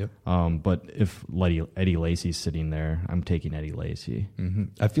 Yep. But if Eddie Lacy's sitting there, I'm taking Eddie Lacy.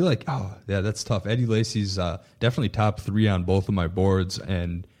 I feel like, that's tough. Eddie Lacy's definitely top 3 on both of my boards,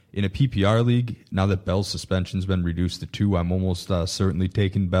 and in a PPR league, now that Bell's suspension's been reduced to 2, I'm almost certainly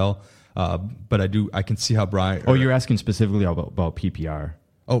taking Bell. But I can see how Brian... Oh, you're asking specifically about PPR?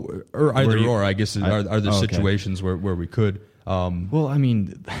 Oh, or either or, I guess. Are there situations where we could...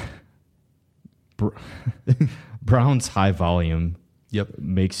 Brown's high volume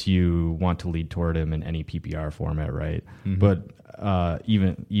makes you want to lead toward him in any PPR format, right? But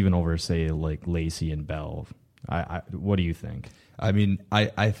even over, say, like Lacy and Bell, what do you think? I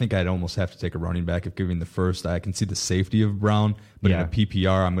think I'd almost have to take a running back if giving the first. I can see the safety of Brown, but in a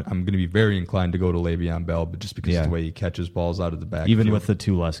PPR, I'm going to be very inclined to go to Le'Veon Bell, but just because of the way he catches balls out of the backfield. Even with the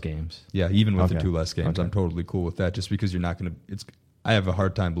 2 less games? Yeah, even with the 2 less games, I'm totally cool with that, just because you're not going to... I have a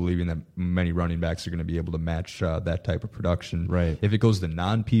hard time believing that many running backs are going to be able to match that type of production. Right. If it goes to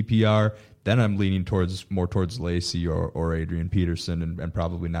non-PPR, then I'm leaning more towards Lacy or Adrian Peterson, and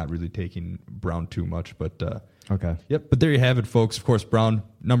probably not really taking Brown too much. But okay. Yep. But there you have it, folks. Of course, Brown,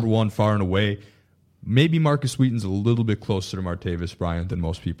 number 1, far and away. Maybe Marcus Wheaton's a little bit closer to Martavis Bryant than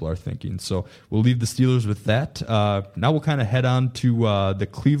most people are thinking. So we'll leave the Steelers with that. Now we'll kind of head on to the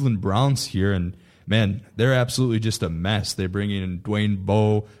Cleveland Browns here, and man, they're absolutely just a mess. They bring in Dwayne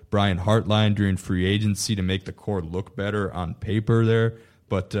Bowe, Brian Hartline during free agency to make the core look better on paper there.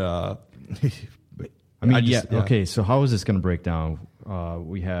 But, okay, so how is this going to break down?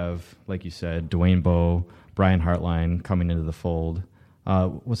 We have, like you said, Dwayne Bowe, Brian Hartline coming into the fold.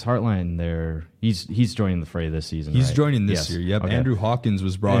 Was Hartline there? He's joining the fray this season, He's right? joining this year, yep. Okay. Andrew Hawkins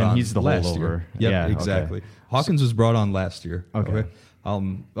was brought on he's the last holdover. year. Yep, yeah, exactly. Okay. Hawkins was brought on last year. Okay.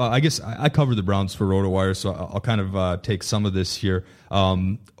 I guess I covered the Browns for RotoWire, so I'll kind of take some of this here.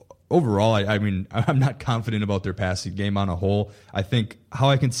 Overall, I'm not confident about their passing game on a whole. I think how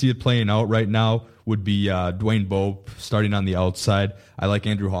I can see it playing out right now would be Dwayne Bowe starting on the outside. I like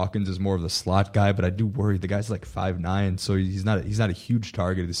Andrew Hawkins as more of the slot guy, but I do worry the guy's like 5'9", so he's not a huge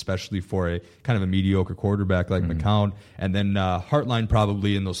target, especially for a kind of a mediocre quarterback like McCown. And then Hartline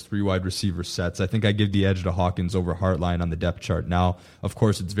probably in those 3 wide receiver sets. I think I give the edge to Hawkins over Hartline on the depth chart now. Of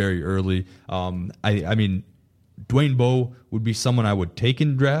course, it's very early. Dwayne Bowe would be someone I would take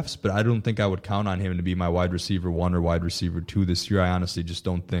in drafts, but I don't think I would count on him to be my wide receiver 1 or wide receiver 2 this year. I honestly just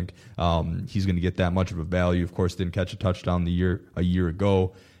don't think he's going to get that much of a value. Of course, didn't catch a touchdown a year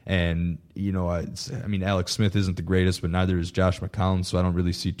ago. And, Alex Smith isn't the greatest, but neither is Josh McCown, so I don't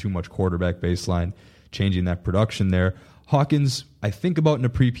really see too much quarterback baseline changing that production there. Hawkins, I think about in a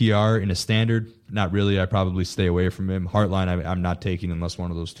pre-PR. In a standard, not really. I probably stay away from him. Hartline, I'm not taking unless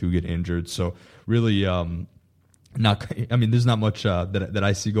one of those 2 get injured. So really... there's not much that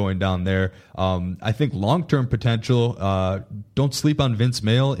I see going down there. I think long-term potential, don't sleep on Vince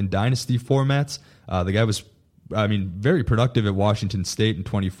Mayle in dynasty formats. The guy was, very productive at Washington State in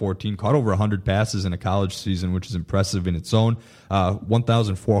 2014, caught over 100 passes in a college season, which is impressive in its own.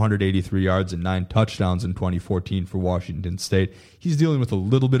 1,483 yards and 9 touchdowns in 2014 for Washington State. He's dealing with a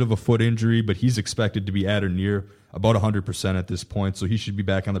little bit of a foot injury, but he's expected to be at or near about 100% at this point, so he should be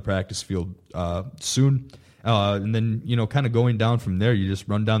back on the practice field soon. And then, kind of going down from there, you just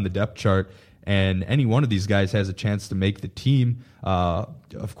run down the depth chart, and any one of these guys has a chance to make the team.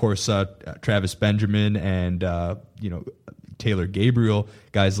 Of course, Travis Benjamin and, Taylor Gabriel,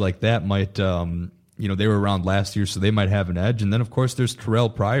 guys like that might, they were around last year, so they might have an edge. And then, of course, there's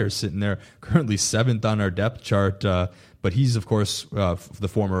Terrell Pryor sitting there, currently 7th on our depth chart. But he's, of course, the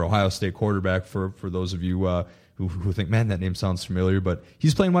former Ohio State quarterback for those of you who think, man, that name sounds familiar, but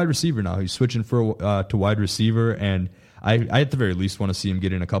he's playing wide receiver now. He's switching to wide receiver, and I at the very least want to see him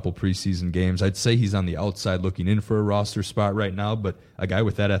get in a couple preseason games. I'd say he's on the outside looking in for a roster spot right now, but a guy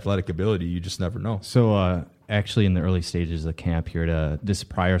with that athletic ability, you just never know. So actually in the early stages of the camp here, does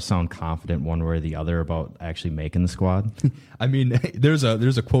Pryor sound confident one way or the other about actually making the squad? There's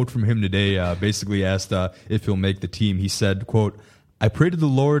a quote from him today, basically asked if he'll make the team. He said, quote, "I pray to the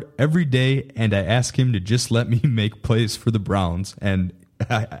Lord every day, and I ask him to just let me make plays for the Browns." And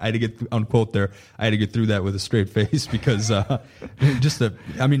I had to get, unquote there, I had to get through that with a straight face because isn't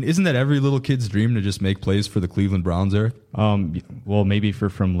that every little kid's dream to just make plays for the Cleveland Browns, Eric? Well, maybe if you're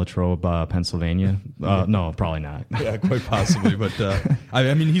from Latrobe, Pennsylvania. No, probably not. Yeah, quite possibly. But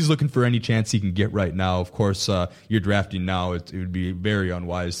he's looking for any chance he can get right now. Of course, you're drafting now. It would be very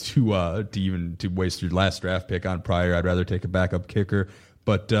unwise to waste your last draft pick on Pryor. I'd rather take a backup kicker.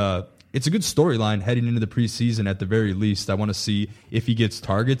 But it's a good storyline heading into the preseason at the very least. I want to see if he gets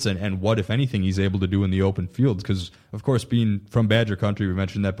targets and what, if anything, he's able to do in the open field. Because, of course, being from Badger country, we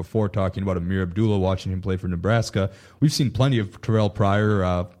mentioned that before, talking about Amir Abdullah, watching him play for Nebraska. We've seen plenty of Terrell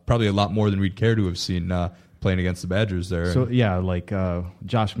Pryor, probably a lot more than we'd care to have seen playing against the Badgers there. So, yeah, like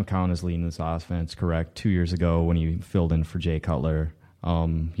Josh McCown is leading this offense, correct? 2 years ago when he filled in for Jay Cutler,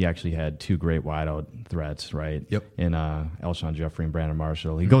 he actually had two great wideout threats, right? Yep. In Alshon Jeffrey and Brandon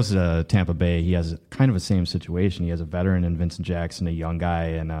Marshall. He goes to Tampa Bay. He has kind of the same situation. He has a veteran in Vincent Jackson, a young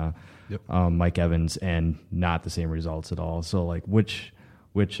guy, and Mike Evans, and not the same results at all. So, like, which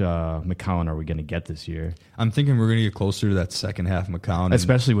McCown are we going to get this year? I'm thinking we're going to get closer to that second half McCown.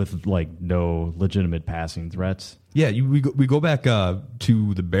 Especially with, like, no legitimate passing threats. Yeah, we go back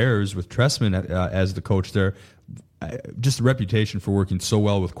to the Bears with Tressman as the coach there. Just a reputation for working so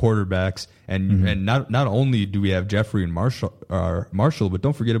well with quarterbacks, and not only do we have Jeffrey and Marshall, but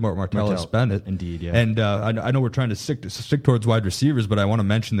don't forget about Martellus Bennett. Indeed, yeah. And I know we're trying to stick towards wide receivers, but I want to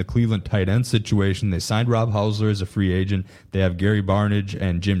mention the Cleveland tight end situation. They signed Rob Hausler as a free agent. They have Gary Barnage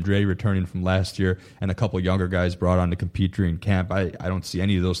and Jim Dre returning from last year, and a couple younger guys brought on to compete during camp. I don't see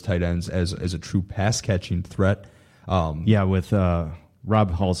any of those tight ends as a true pass catching threat. With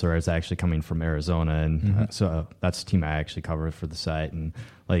Rob Hausler is actually coming from Arizona, and so that's a team I actually cover for the site. And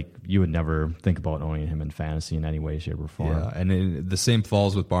like, you would never think about owning him in fantasy in any way, shape, or form. Yeah, and the same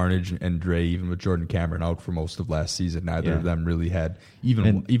falls with Barnage and Dre. Even with Jordan Cameron out for most of last season, neither of them really had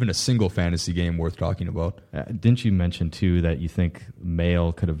even a single fantasy game worth talking about. Didn't you mention too that you think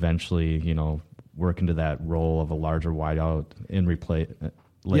Mail could eventually, work into that role of a larger wideout in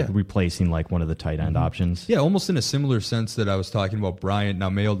replacing like one of the tight end options? Yeah, almost in a similar sense that I was talking about Bryant. Now,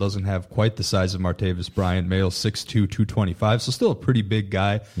 Mail doesn't have quite the size of Martavis Bryant. Mail's 6'2", 225, so still a pretty big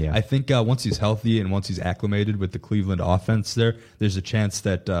guy. Yeah. I think once he's healthy and once he's acclimated with the Cleveland offense there's a chance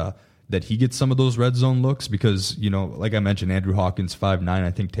that he gets some of those red zone looks because, like I mentioned, Andrew Hawkins, 5'9".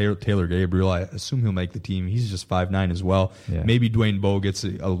 I think Taylor Gabriel, I assume he'll make the team. He's just 5'9" as well. Yeah. Maybe Dwayne Bowe gets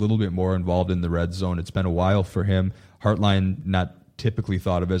a little bit more involved in the red zone. It's been a while for him. Hartline, not typically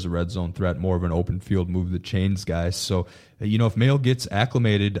thought of as a red zone threat, more of an open field move the chains guy. So, if Mail gets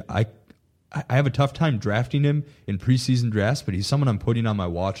acclimated, I have a tough time drafting him in preseason drafts, but he's someone I'm putting on my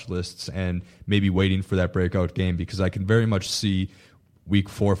watch lists and maybe waiting for that breakout game because I can very much see week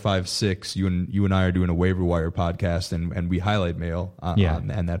 4, 5, 6. You and I are doing a waiver wire podcast, and we highlight Mail on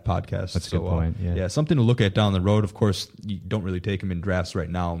that podcast. That's a good point. Yeah, something to look at down the road. Of course, you don't really take him in drafts right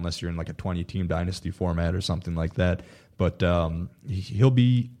now unless you're in like a 20-team dynasty format or something like that. But he'll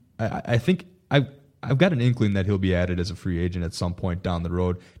be. I think I've got an inkling that he'll be added as a free agent at some point down the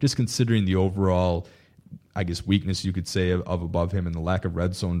road. Just considering the overall, I guess, weakness you could say of above him and the lack of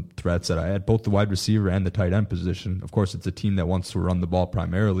red zone threats at both the wide receiver and the tight end position. Of course, it's a team that wants to run the ball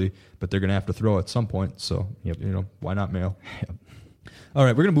primarily, but they're going to have to throw at some point. So, why not Mail? Yep. All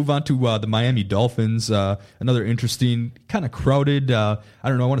right, we're going to move on to the Miami Dolphins. Another interesting, kind of crowded, I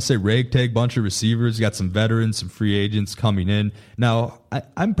want to say ragtag bunch of receivers. You got some veterans, some free agents coming in. Now,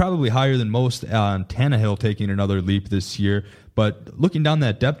 I'm probably higher than most on Tannehill taking another leap this year. But looking down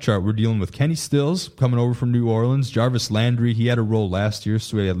that depth chart, we're dealing with Kenny Stills coming over from New Orleans. Jarvis Landry, he had a role last year,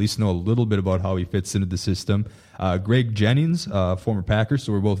 so we at least know a little bit about how he fits into the system. Greg Jennings, former Packer,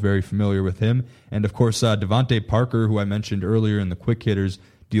 so we're both very familiar with him. And, of course, Devontae Parker, who I mentioned earlier in the quick hitters,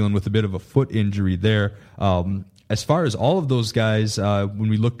 dealing with a bit of a foot injury there. As far as all of those guys, when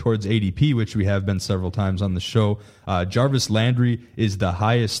we look towards ADP, which we have been several times on the show, Jarvis Landry is the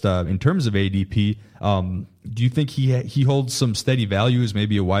highest in terms of ADP. Do you think he holds some steady value as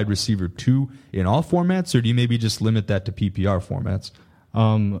maybe a wide receiver 2 in all formats, or do you maybe just limit that to PPR formats?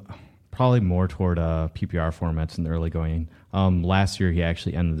 Probably more toward PPR formats in the early going. Last year, he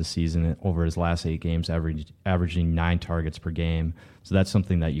actually ended the season over his last 8 games, averaging 9 targets per game. So that's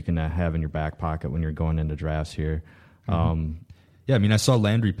something that you can have in your back pocket when you're going into drafts here. Yeah, I mean, I saw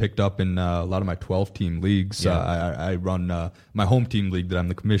Landry picked up in a lot of my 12-team leagues. Yeah. I run my home team league that I'm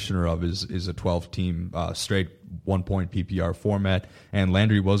the commissioner of is a 12-team straight 1-point PPR format, and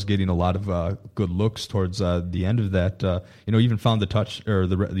Landry was getting a lot of good looks towards the end of that. Even found the touch or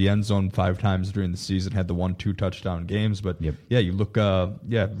the end zone 5 times during the season. Had the 1-2 touchdown games, but yeah, you look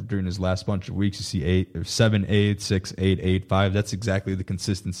during his last bunch of weeks, you see 7, 8, 6, 8, 8, 5. That's exactly the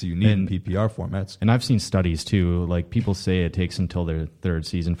consistency you need in PPR formats. And I've seen studies too. Like, people say it takes until their 3rd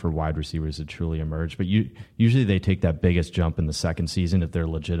season for wide receivers to truly emerge, but usually they take that biggest jump in the 2nd season if they're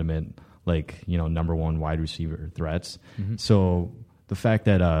legitimate, number 1 wide receiver threats. Mm-hmm. So the fact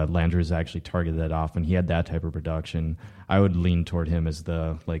that Landry's actually targeted that often, he had that type of production, I would lean toward him as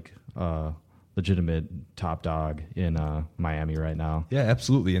the legitimate top dog in Miami right now. Yeah,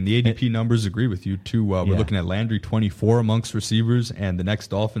 absolutely. And the ADP numbers agree with you, too. We're looking at Landry 24 amongst receivers, and the next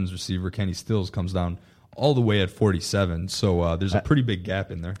Dolphins receiver, Kenny Stills, comes down all the way at 47. So there's a pretty big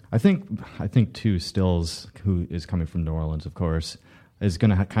gap in there. I think too, Stills, who is coming from New Orleans, of course, is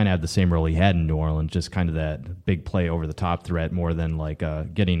going to kind of have the same role he had in New Orleans, just kind of that big play over the top threat more than like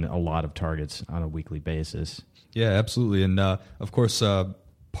getting a lot of targets on a weekly basis. Yeah, absolutely. And of course,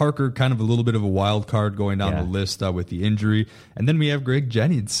 Parker, kind of a little bit of a wild card going down the list with the injury. And then we have Greg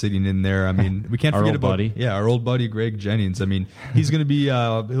Jennings sitting in there. I mean, we can't forget about our old buddy Greg Jennings. I mean, he's going to be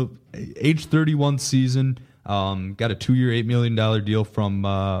age 31 season. Got a 2-year, $8 million deal from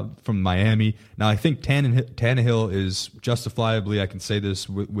Miami. Now, I think Tannehill is justifiably, I can say this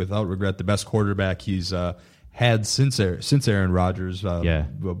without regret, the best quarterback he's had since Aaron Rodgers.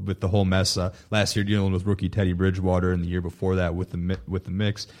 With the whole mess last year dealing with rookie Teddy Bridgewater, and the year before that with the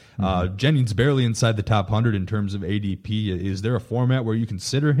mix. Jennings barely inside the top 100 in terms of ADP. Is there a format where you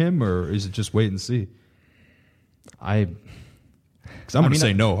consider him, or is it just wait and see? Because I'm going to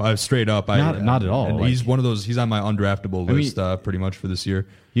say no, straight up. Not at all. And he's one of those. He's on my undraftable list pretty much for this year.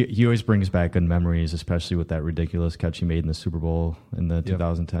 He always brings back good memories, especially with that ridiculous catch he made in the Super Bowl in the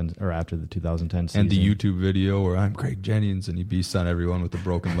 2010 or after the 2010 season. And the YouTube video where I'm Greg Jennings and he beasts on everyone with a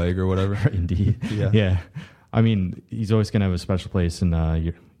broken leg or whatever. Indeed. Yeah. I mean, he's always going to have a special place in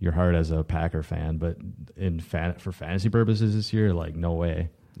your heart as a Packer fan, but for fantasy purposes this year, like, no way.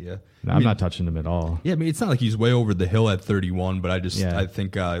 Yeah. I'm not touching him at all. Yeah, I mean, it's not like he's way over the hill at 31, but I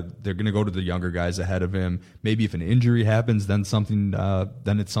think they're going to go to the younger guys ahead of him. Maybe if an injury happens, then it's something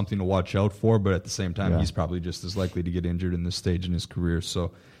to watch out for, but at the same time, he's probably just as likely to get injured in this stage in his career.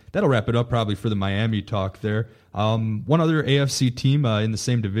 So that'll wrap it up probably for the Miami talk there. One other AFC team in the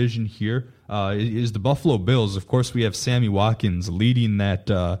same division here is the Buffalo Bills. Of course, we have Sammy Watkins leading that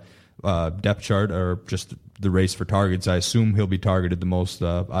depth chart, or just the race for targets. I assume he'll be targeted the most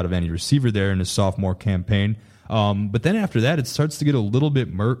out of any receiver there in his sophomore campaign. But then after that, it starts to get a little bit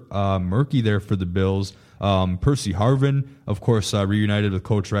murky there for the Bills. Percy Harvin, of course, reunited with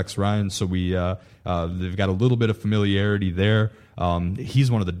Coach Rex Ryan, so they've got a little bit of familiarity there.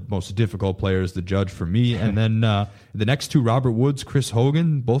 He's one of the most difficult players to judge for me. And then the next two, Robert Woods, Chris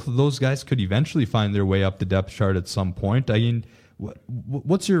Hogan, both of those guys could eventually find their way up the depth chart at some point. I mean,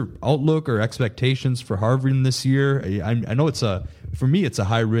 what's your outlook or expectations for Harvin this year? I know for me it's a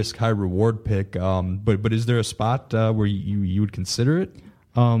high risk, high reward pick. But is there a spot where you would consider it?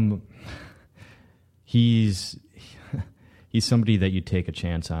 He's somebody that you take a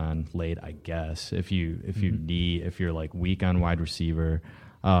chance on late, I guess. If you're like weak on wide receiver,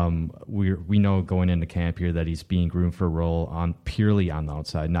 we know going into camp here that he's being groomed for a role purely on the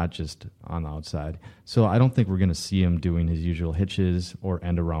outside, not just on the outside. So I don't think we're going to see him doing his usual hitches or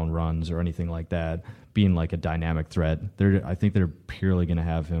end around runs or anything like that, being like a dynamic threat. I think they're purely going to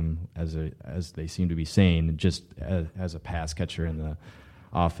have him as they seem to be saying, just as a pass catcher in the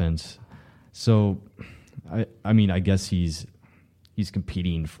offense. So I mean, I guess he's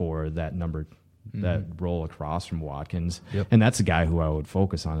competing for that number. That role across from Watkins. Yep. And that's a guy who I would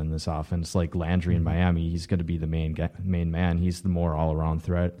focus on in this offense. Like Landry in Miami, he's going to be the main man. He's the more all-around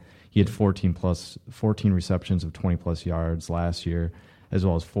threat. He had 14 receptions of 20-plus yards last year, as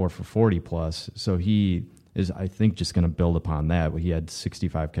well as 4 for 40-plus. So he is, I think, just going to build upon that. He had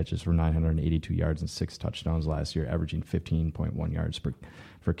 65 catches for 982 yards and 6 touchdowns last year, averaging 15.1 yards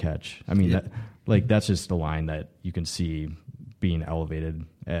per catch. I mean, that's just a line that you can see being elevated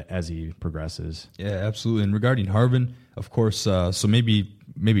as he progresses. Yeah, absolutely. And regarding Harvin, of course, so maybe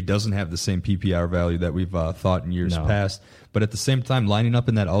doesn't have the same PPR value that we've thought in years past, but at the same time, lining up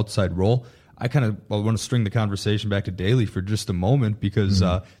in that outside role, I want to string the conversation back to Daly for just a moment, because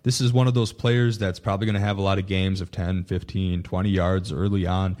this is one of those players that's probably going to have a lot of games of 10, 15, 20 yards early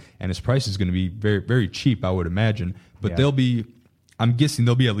on, and his price is going to be very, very cheap, I would imagine. But I'm guessing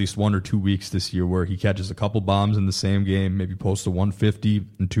there'll be at least 1 or 2 weeks this year where he catches a couple bombs in the same game, maybe posts a 150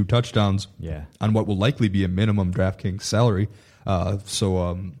 and 2 touchdowns on what will likely be a minimum DraftKings salary.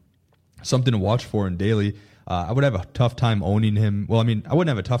 So something to watch for in Daly. I would have a tough time owning him. Well, I mean, I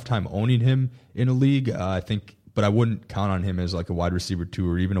wouldn't have a tough time owning him in a league, I think, but I wouldn't count on him as like a wide receiver 2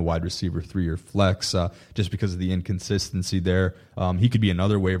 or even a wide receiver 3 or flex, just because of the inconsistency there. He could be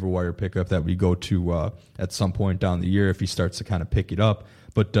another waiver wire pickup that we go to at some point down the year if he starts to kind of pick it up.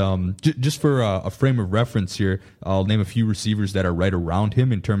 But just for a frame of reference here, I'll name a few receivers that are right around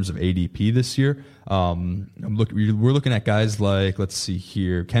him in terms of ADP this year. We're looking at guys like, let's see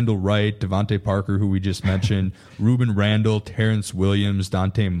here, Kendall Wright, Devontae Parker, who we just mentioned, Ruben Randall, Terrence Williams,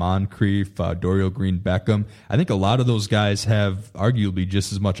 Dante Moncrief, Dorial Green-Beckham. I think a lot of those guys have arguably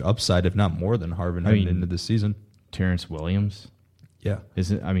just as much upside, if not more, than Harvin heading into the season. Terrence Williams. Yeah.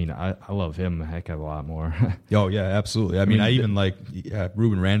 I love him a heck of a lot more. Oh, yeah, absolutely. I mean, I even like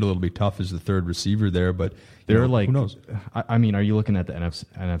Ruben Randall. It'll be tough as the third receiver there, but they're like, who knows? Are you looking at the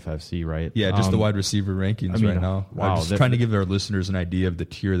NFFC, right? Yeah, just the wide receiver rankings right now. Wow, I'm just trying to give our listeners an idea of the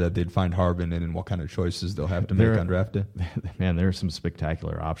tier that they'd find Harvin in and what kind of choices they'll have to make on draft day. Man, there are some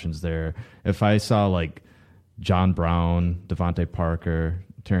spectacular options there. If I saw like John Brown, Devontae Parker,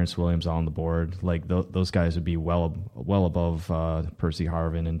 Terrence Williams on the board, like those guys would be well above Percy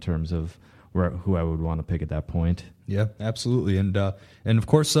Harvin in terms of who I would want to pick at that point. Yeah, absolutely, and of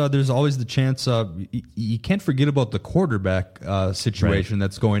course there's always the chance you can't forget about the quarterback situation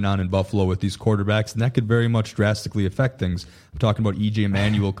that's going on in Buffalo with these quarterbacks, and that could very much drastically affect things. I'm talking about EJ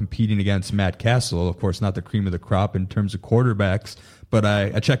Manuel competing against Matt Castle, of course not the cream of the crop in terms of quarterbacks. But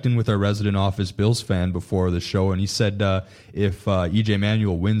I checked in with our resident office Bills fan before the show, and he said if EJ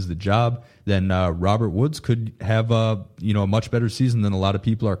Manuel wins the job, then Robert Woods could have a much better season than a lot of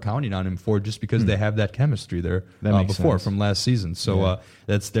people are counting on him for, just because they have that chemistry there before from last season. So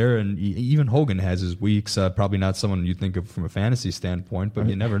that's there, and even Hogan has his weeks. Probably not someone you think of from a fantasy standpoint, but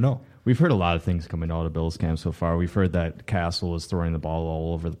you never know. We've heard a lot of things coming out of Bills camp so far. We've heard that Castle is throwing the ball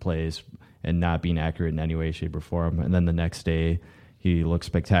all over the place and not being accurate in any way, shape, or form, and then the next day he looks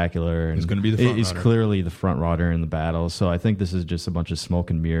spectacular, and he's going to be the front runner. He's clearly the front runner in the battle. So I think this is just a bunch of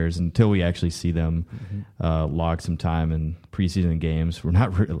smoke and mirrors until we actually see them log some time in preseason games. We're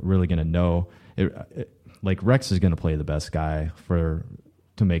not really going to know. Like Rex is going to play the best guy to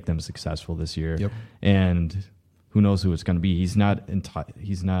make them successful this year, and who knows who it's going to be. He's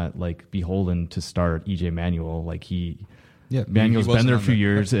not like beholden to start EJ Manuel. Like Manuel's been there a few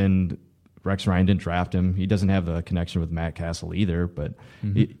years, and Rex Ryan didn't draft him. He doesn't have a connection with Matt Castle either, but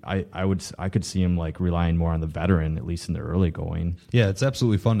I could see him like relying more on the veteran, at least in the early going. Yeah, it's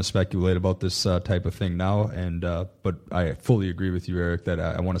absolutely fun to speculate about this type of thing now, and but I fully agree with you, Eric, that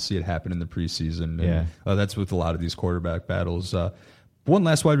I want to see it happen in the preseason. And, that's with a lot of these quarterback battles. One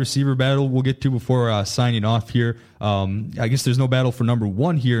last wide receiver battle we'll get to before signing off here. I guess there's no battle for number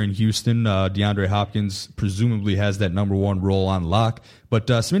one here in Houston. DeAndre Hopkins presumably has that number one role on lock.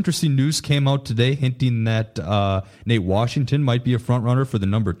 But some interesting news came out today hinting that Nate Washington might be a front runner for the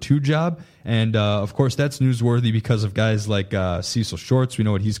number 2 job. And, of course, that's newsworthy because of guys like Cecil Shorts. We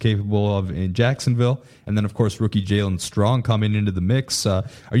know what he's capable of in Jacksonville. And then, of course, rookie Jalen Strong coming into the mix. Are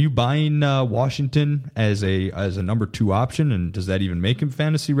you buying Washington as a number 2 option? And does that even make him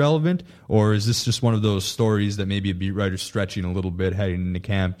fantasy relevant? Or is this just one of those stories that maybe a beat writer's stretching a little bit heading into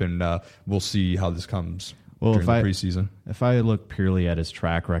camp, and we'll see how this comes during the preseason? If I look purely at his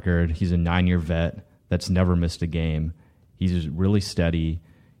track record, he's a 9-year vet that's never missed a game. He's really steady.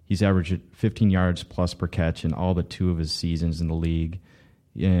 He's averaged 15 yards plus per catch in all but 2 of his seasons in the league.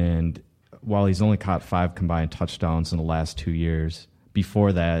 And while he's only caught 5 combined touchdowns in the last 2 years,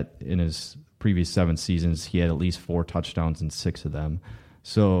 before that, in his previous 7 seasons, he had at least 4 touchdowns in 6 of them.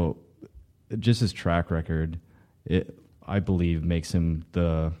 So just his track record, I believe, makes him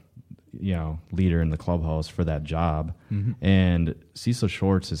the leader in the clubhouse for that job. And Cecil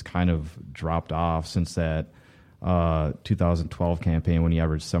Shorts has kind of dropped off since that 2012 campaign when he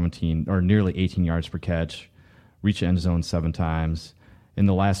averaged 17 or nearly 18 yards per catch, reached end zone 7 times. In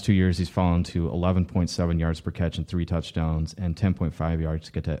the last 2 years, he's fallen to 11.7 yards per catch and 3 touchdowns, and 10.5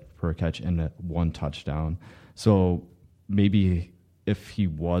 yards per catch and 1 touchdown. So maybe if he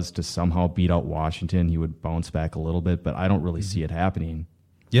was to somehow beat out Washington, he would bounce back a little bit, but I don't really see it happening.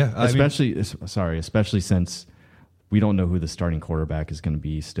 Yeah, especially since we don't know who the starting quarterback is going to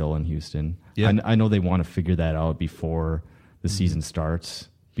be still in Houston. Yeah. I know they want to figure that out before the season starts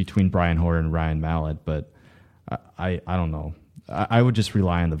between Brian Hoyer and Ryan Mallett, but I don't know. I would just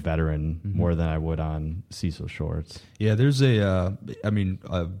rely on the veteran more than I would on Cecil Shorts. Yeah, there's a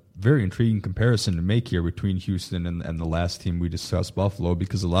very intriguing comparison to make here between Houston and the last team we discussed, Buffalo,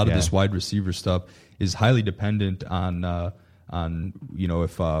 because a lot of this wide receiver stuff is highly dependent on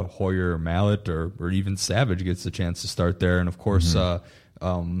if Hoyer or Mallett or even Savage gets the chance to start there. And, of course,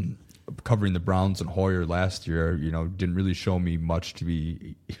 covering the Browns and Hoyer last year, didn't really show me much to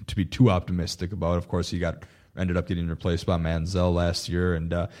be too optimistic about. Of course, he ended up getting replaced by Manziel last year,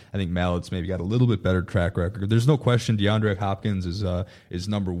 and I think Mallett's maybe got a little bit better track record. There's no question DeAndre Hopkins is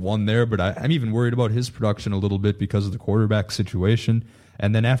number 1 there, but I'm even worried about his production a little bit because of the quarterback situation.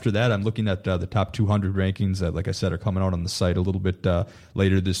 And then after that, I'm looking at the top 200 rankings that, like I said, are coming out on the site a little bit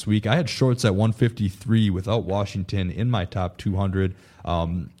later this week. I had Shorts at 153 without Washington in my top 200.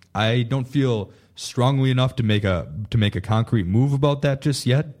 I don't feel strongly enough to make a concrete move about that just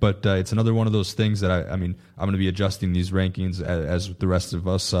yet, but it's another one of those things that I'm going to be adjusting these rankings as the rest of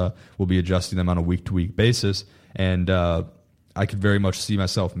us will be adjusting them on a week-to-week basis, and I could very much see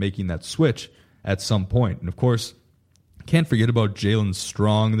myself making that switch at some point. And of course, can't forget about Jalen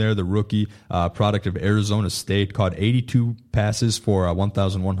Strong there, the rookie product of Arizona State. Caught 82 passes for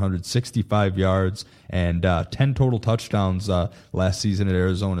 1,165 yards and 10 total touchdowns last season at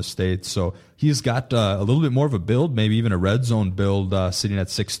Arizona State. So he's got a little bit more of a build, maybe even a red zone build, sitting at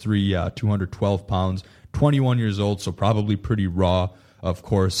 6'3", 212 pounds, 21 years old, so probably pretty raw. Of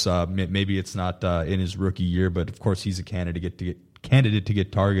course, maybe it's not in his rookie year, but of course he's a candidate to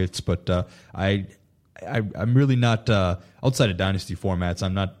get targets. But I'm really not, outside of dynasty formats,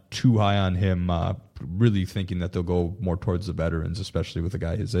 I'm not too high on him, really thinking that they'll go more towards the veterans, especially with a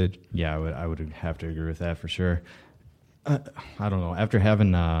guy his age. Yeah, I would have to agree with that for sure. I don't know. After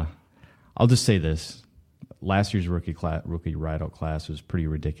having, I'll just say this. Last year's rookie rideout class was pretty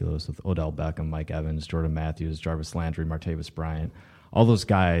ridiculous with Odell Beckham, Mike Evans, Jordan Matthews, Jarvis Landry, Martavis Bryant. All those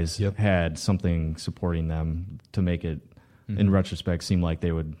guys had something supporting them to make it, in retrospect, seem like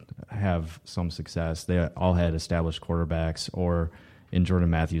they would have some success. They all had established quarterbacks, or in Jordan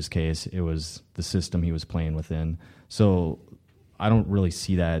Matthews' case, it was the system he was playing within. So I don't really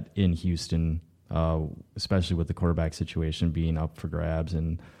see that in Houston, especially with the quarterback situation being up for grabs.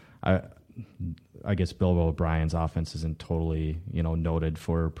 And I guess Bill O'Brien's offense isn't totally, noted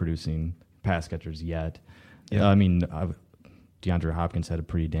for producing pass catchers yet. Yeah. DeAndre Hopkins had a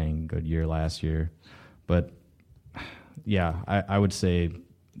pretty dang good year last year, but yeah, I would say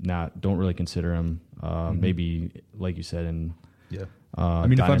don't really consider him. Maybe, like you said, in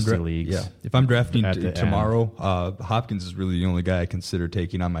dynasty leagues. If I'm drafting tomorrow, Hopkins is really the only guy I consider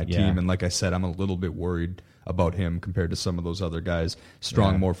taking on my team. And like I said, I'm a little bit worried about him compared to some of those other guys.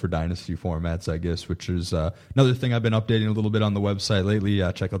 Strong more for dynasty formats, I guess, which is another thing I've been updating a little bit on the website lately.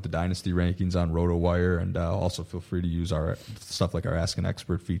 Check out the dynasty rankings on RotoWire, and also feel free to use our stuff like our Ask an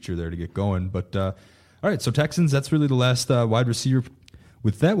Expert feature there to get going. But all right, so Texans, that's really the last wide receiver.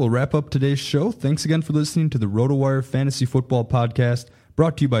 With that, we'll wrap up today's show. Thanks again for listening to the RotoWire Fantasy Football Podcast,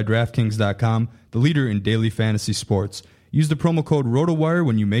 brought to you by DraftKings.com, the leader in daily fantasy sports. Use the promo code RotoWire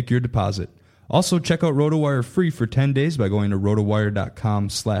when you make your deposit. Also, check out RotoWire free for 10 days by going to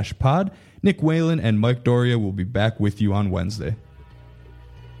rotowire.com/pod. Nick Whalen and Mike Doria will be back with you on Wednesday.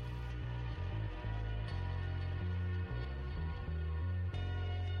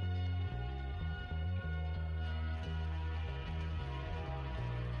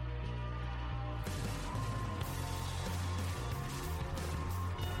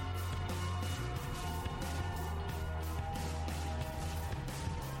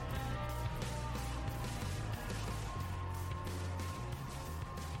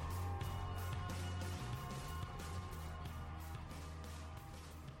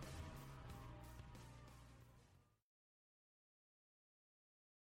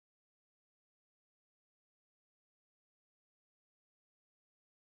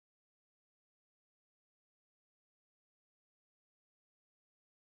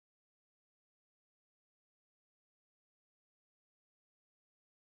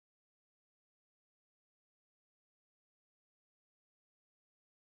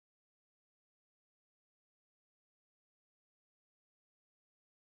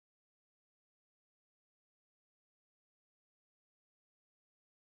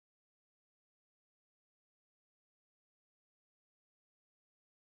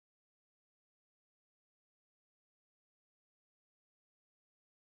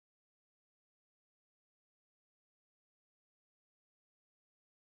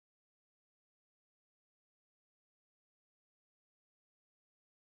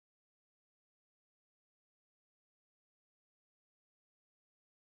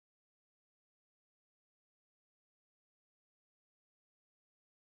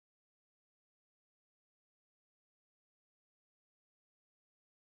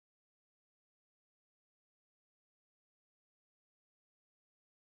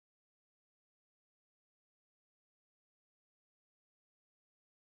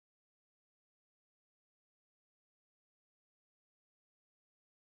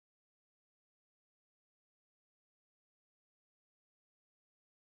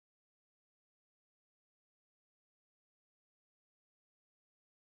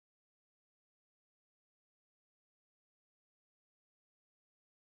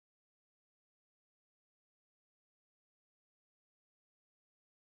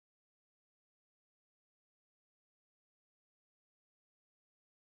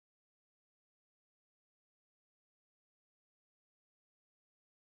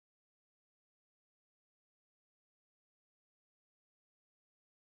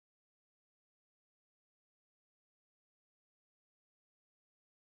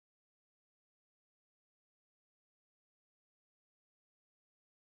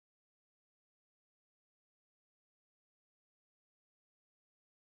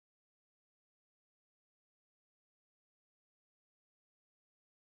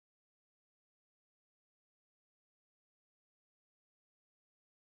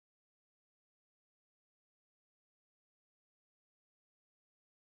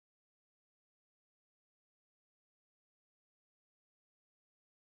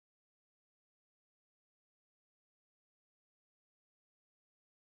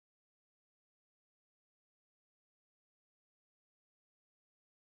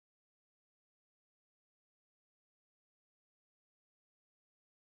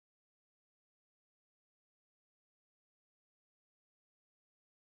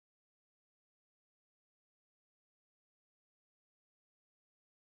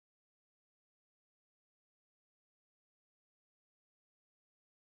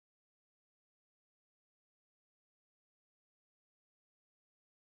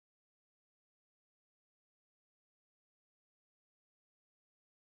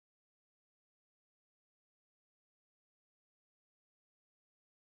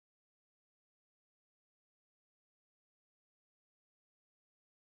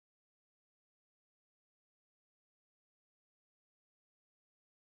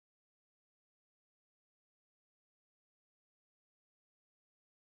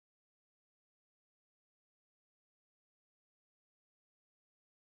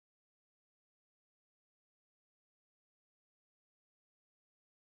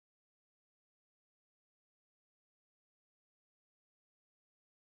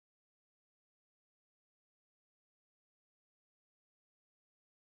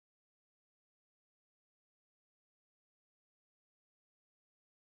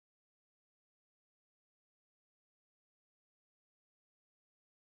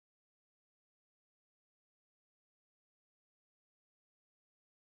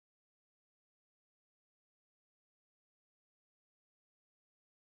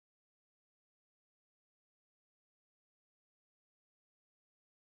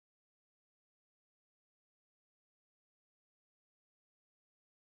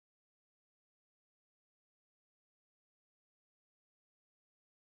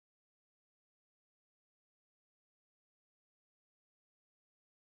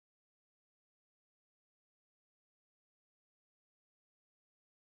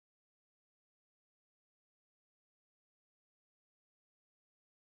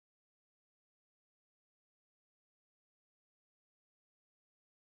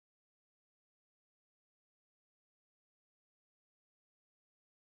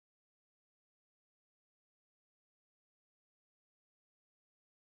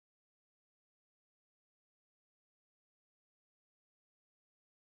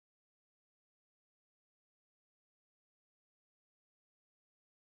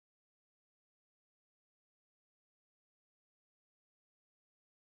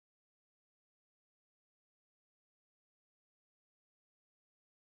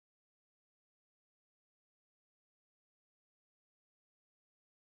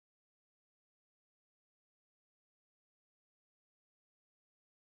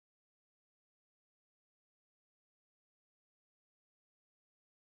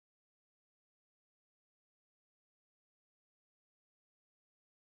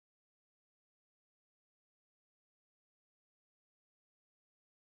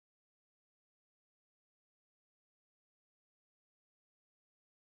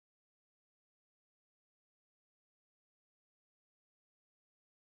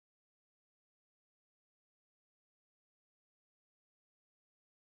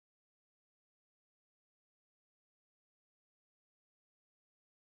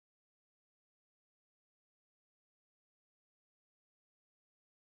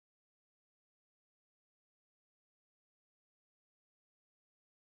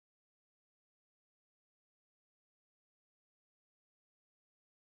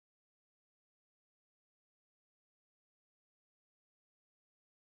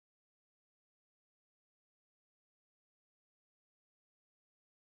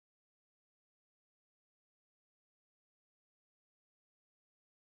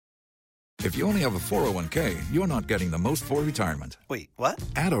 If you only have a 401k, you're not getting the most for retirement. Wait, what?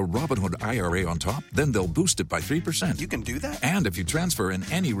 Add a Robinhood IRA on top, then they'll boost it by 3%. You can do that? And if you transfer in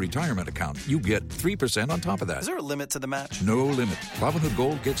any retirement account, you get 3% on top of that. Is there a limit to the match? No limit. Robinhood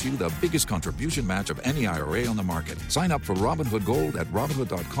Gold gets you the biggest contribution match of any IRA on the market. Sign up for Robinhood Gold at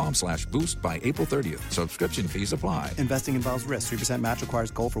Robinhood.com/boost by April 30th. Subscription fees apply. Investing involves risk. 3% match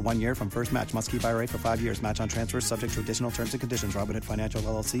requires gold for 1 year from first match. Must keep IRA for 5 years. Match on transfers subject to additional terms and conditions. Robinhood Financial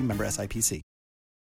LLC, member SIPC.